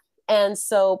 And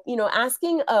so,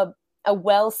 asking a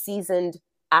well seasoned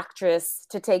actress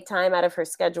to take time out of her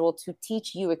schedule to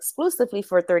teach you exclusively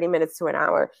for 30 minutes to an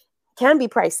hour can be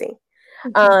pricey.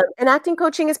 Mhm. And acting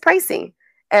coaching is pricey.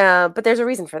 But there's a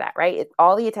reason for that, right?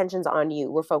 All the attention's on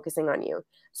you. We're focusing on you.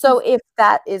 So Mhm. if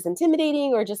that is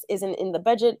intimidating or just isn't in the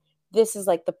budget, this is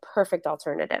like the perfect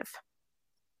alternative.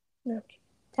 Okay.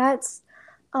 That's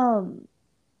um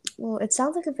well, it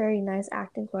sounds like a very nice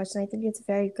acting course, and I think it's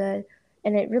very good,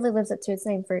 and it really lives up to its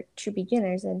name for true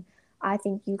beginners. And I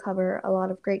think you cover a lot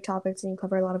of great topics, and you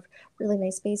cover a lot of really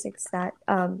nice basics that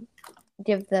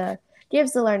give the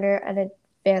gives the learner an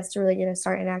advance to really get a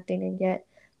start in acting and get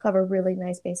cover really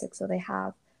nice basics. So they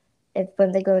have if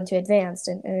when they go into advanced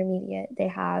and intermediate, they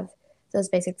have those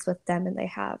basics with them, and they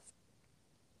have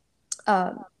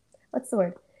um, what's the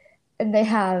word? And they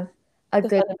have a The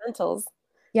good fundamentals.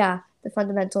 yeah the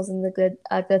fundamentals and the good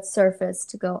a good surface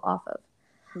to go off of.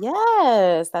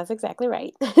 Yes, that's exactly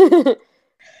right.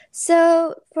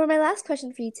 So, for my last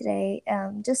question for you today,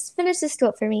 just finish this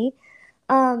quote for me.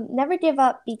 Never give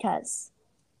up because.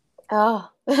 Oh,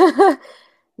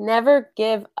 Never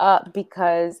give up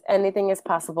because anything is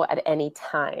possible at any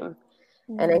time.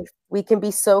 And we can be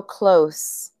so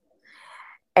close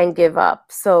and give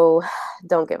up. So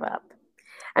don't give up.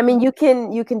 I mean, you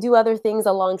can do other things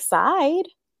alongside,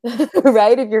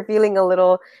 right? If you're feeling a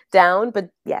little down, but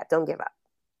yeah, don't give up.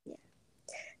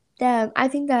 I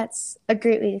think that's a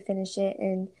great way to finish it.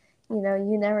 And,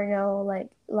 you never know, like,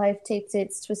 life takes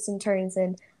its twists and turns.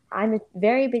 And I'm a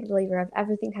very big believer of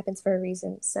everything happens for a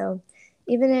reason. So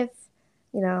even if,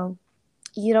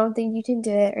 you don't think you can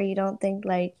do it, or you don't think,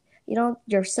 like,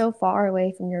 you're so far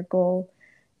away from your goal,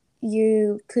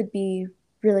 you could be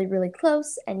really, really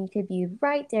close, and you could be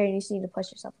right there, and you just need to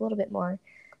push yourself a little bit more.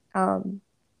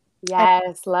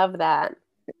 Yes, love that.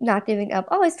 Not giving up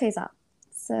always pays off.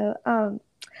 So,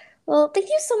 well, thank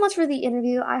you so much for the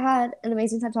interview. I had an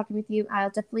amazing time talking with you. I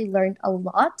definitely learned a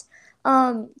lot.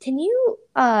 Can you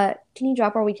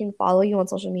drop where we can follow you on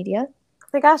social media? Oh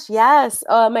my gosh, yes.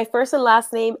 My first and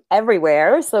last name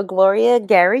everywhere. So Gloria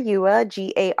Garayua,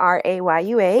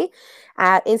 Garayua.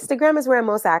 At Instagram is where I'm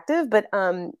most active, but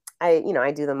I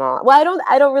do them all. Well,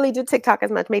 I don't really do TikTok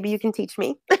as much. Maybe you can teach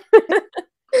me.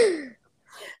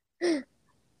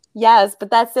 Yes, but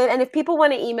that's it. And if people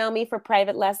want to email me for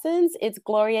private lessons, it's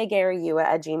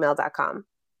gloriagarayua@gmail.com.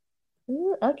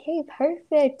 Okay,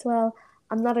 perfect. Well,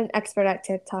 I'm not an expert at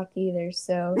TikTok either,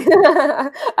 so.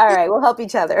 All right, we'll help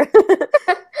each other.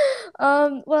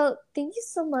 Well, thank you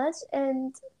so much,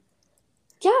 and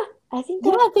yeah, I think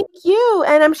Yeah, thank you.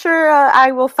 And I'm sure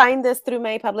I will find this through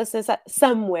my publicist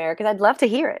somewhere because I'd love to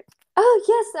hear it. Oh,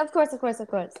 yes, of course, of course, of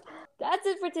course. That's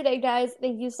it for today, guys.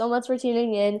 Thank you so much for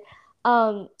tuning in.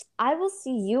 I will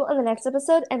see you on the next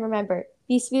episode, and remember,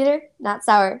 be sweeter, not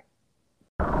sour.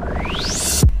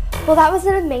 Well, that was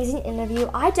an amazing interview.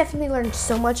 I definitely learned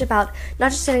so much about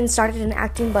not just getting started in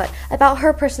acting, but about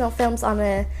her personal films on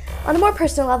a more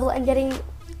personal level, and getting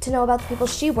to know about the people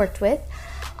she worked with.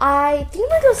 I think I'm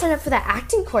going to go sign up for that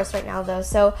acting course right now, though,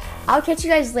 so I'll catch you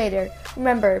guys later.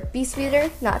 Remember, be sweeter,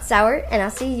 not sour, and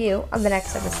I'll see you on the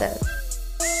next episode.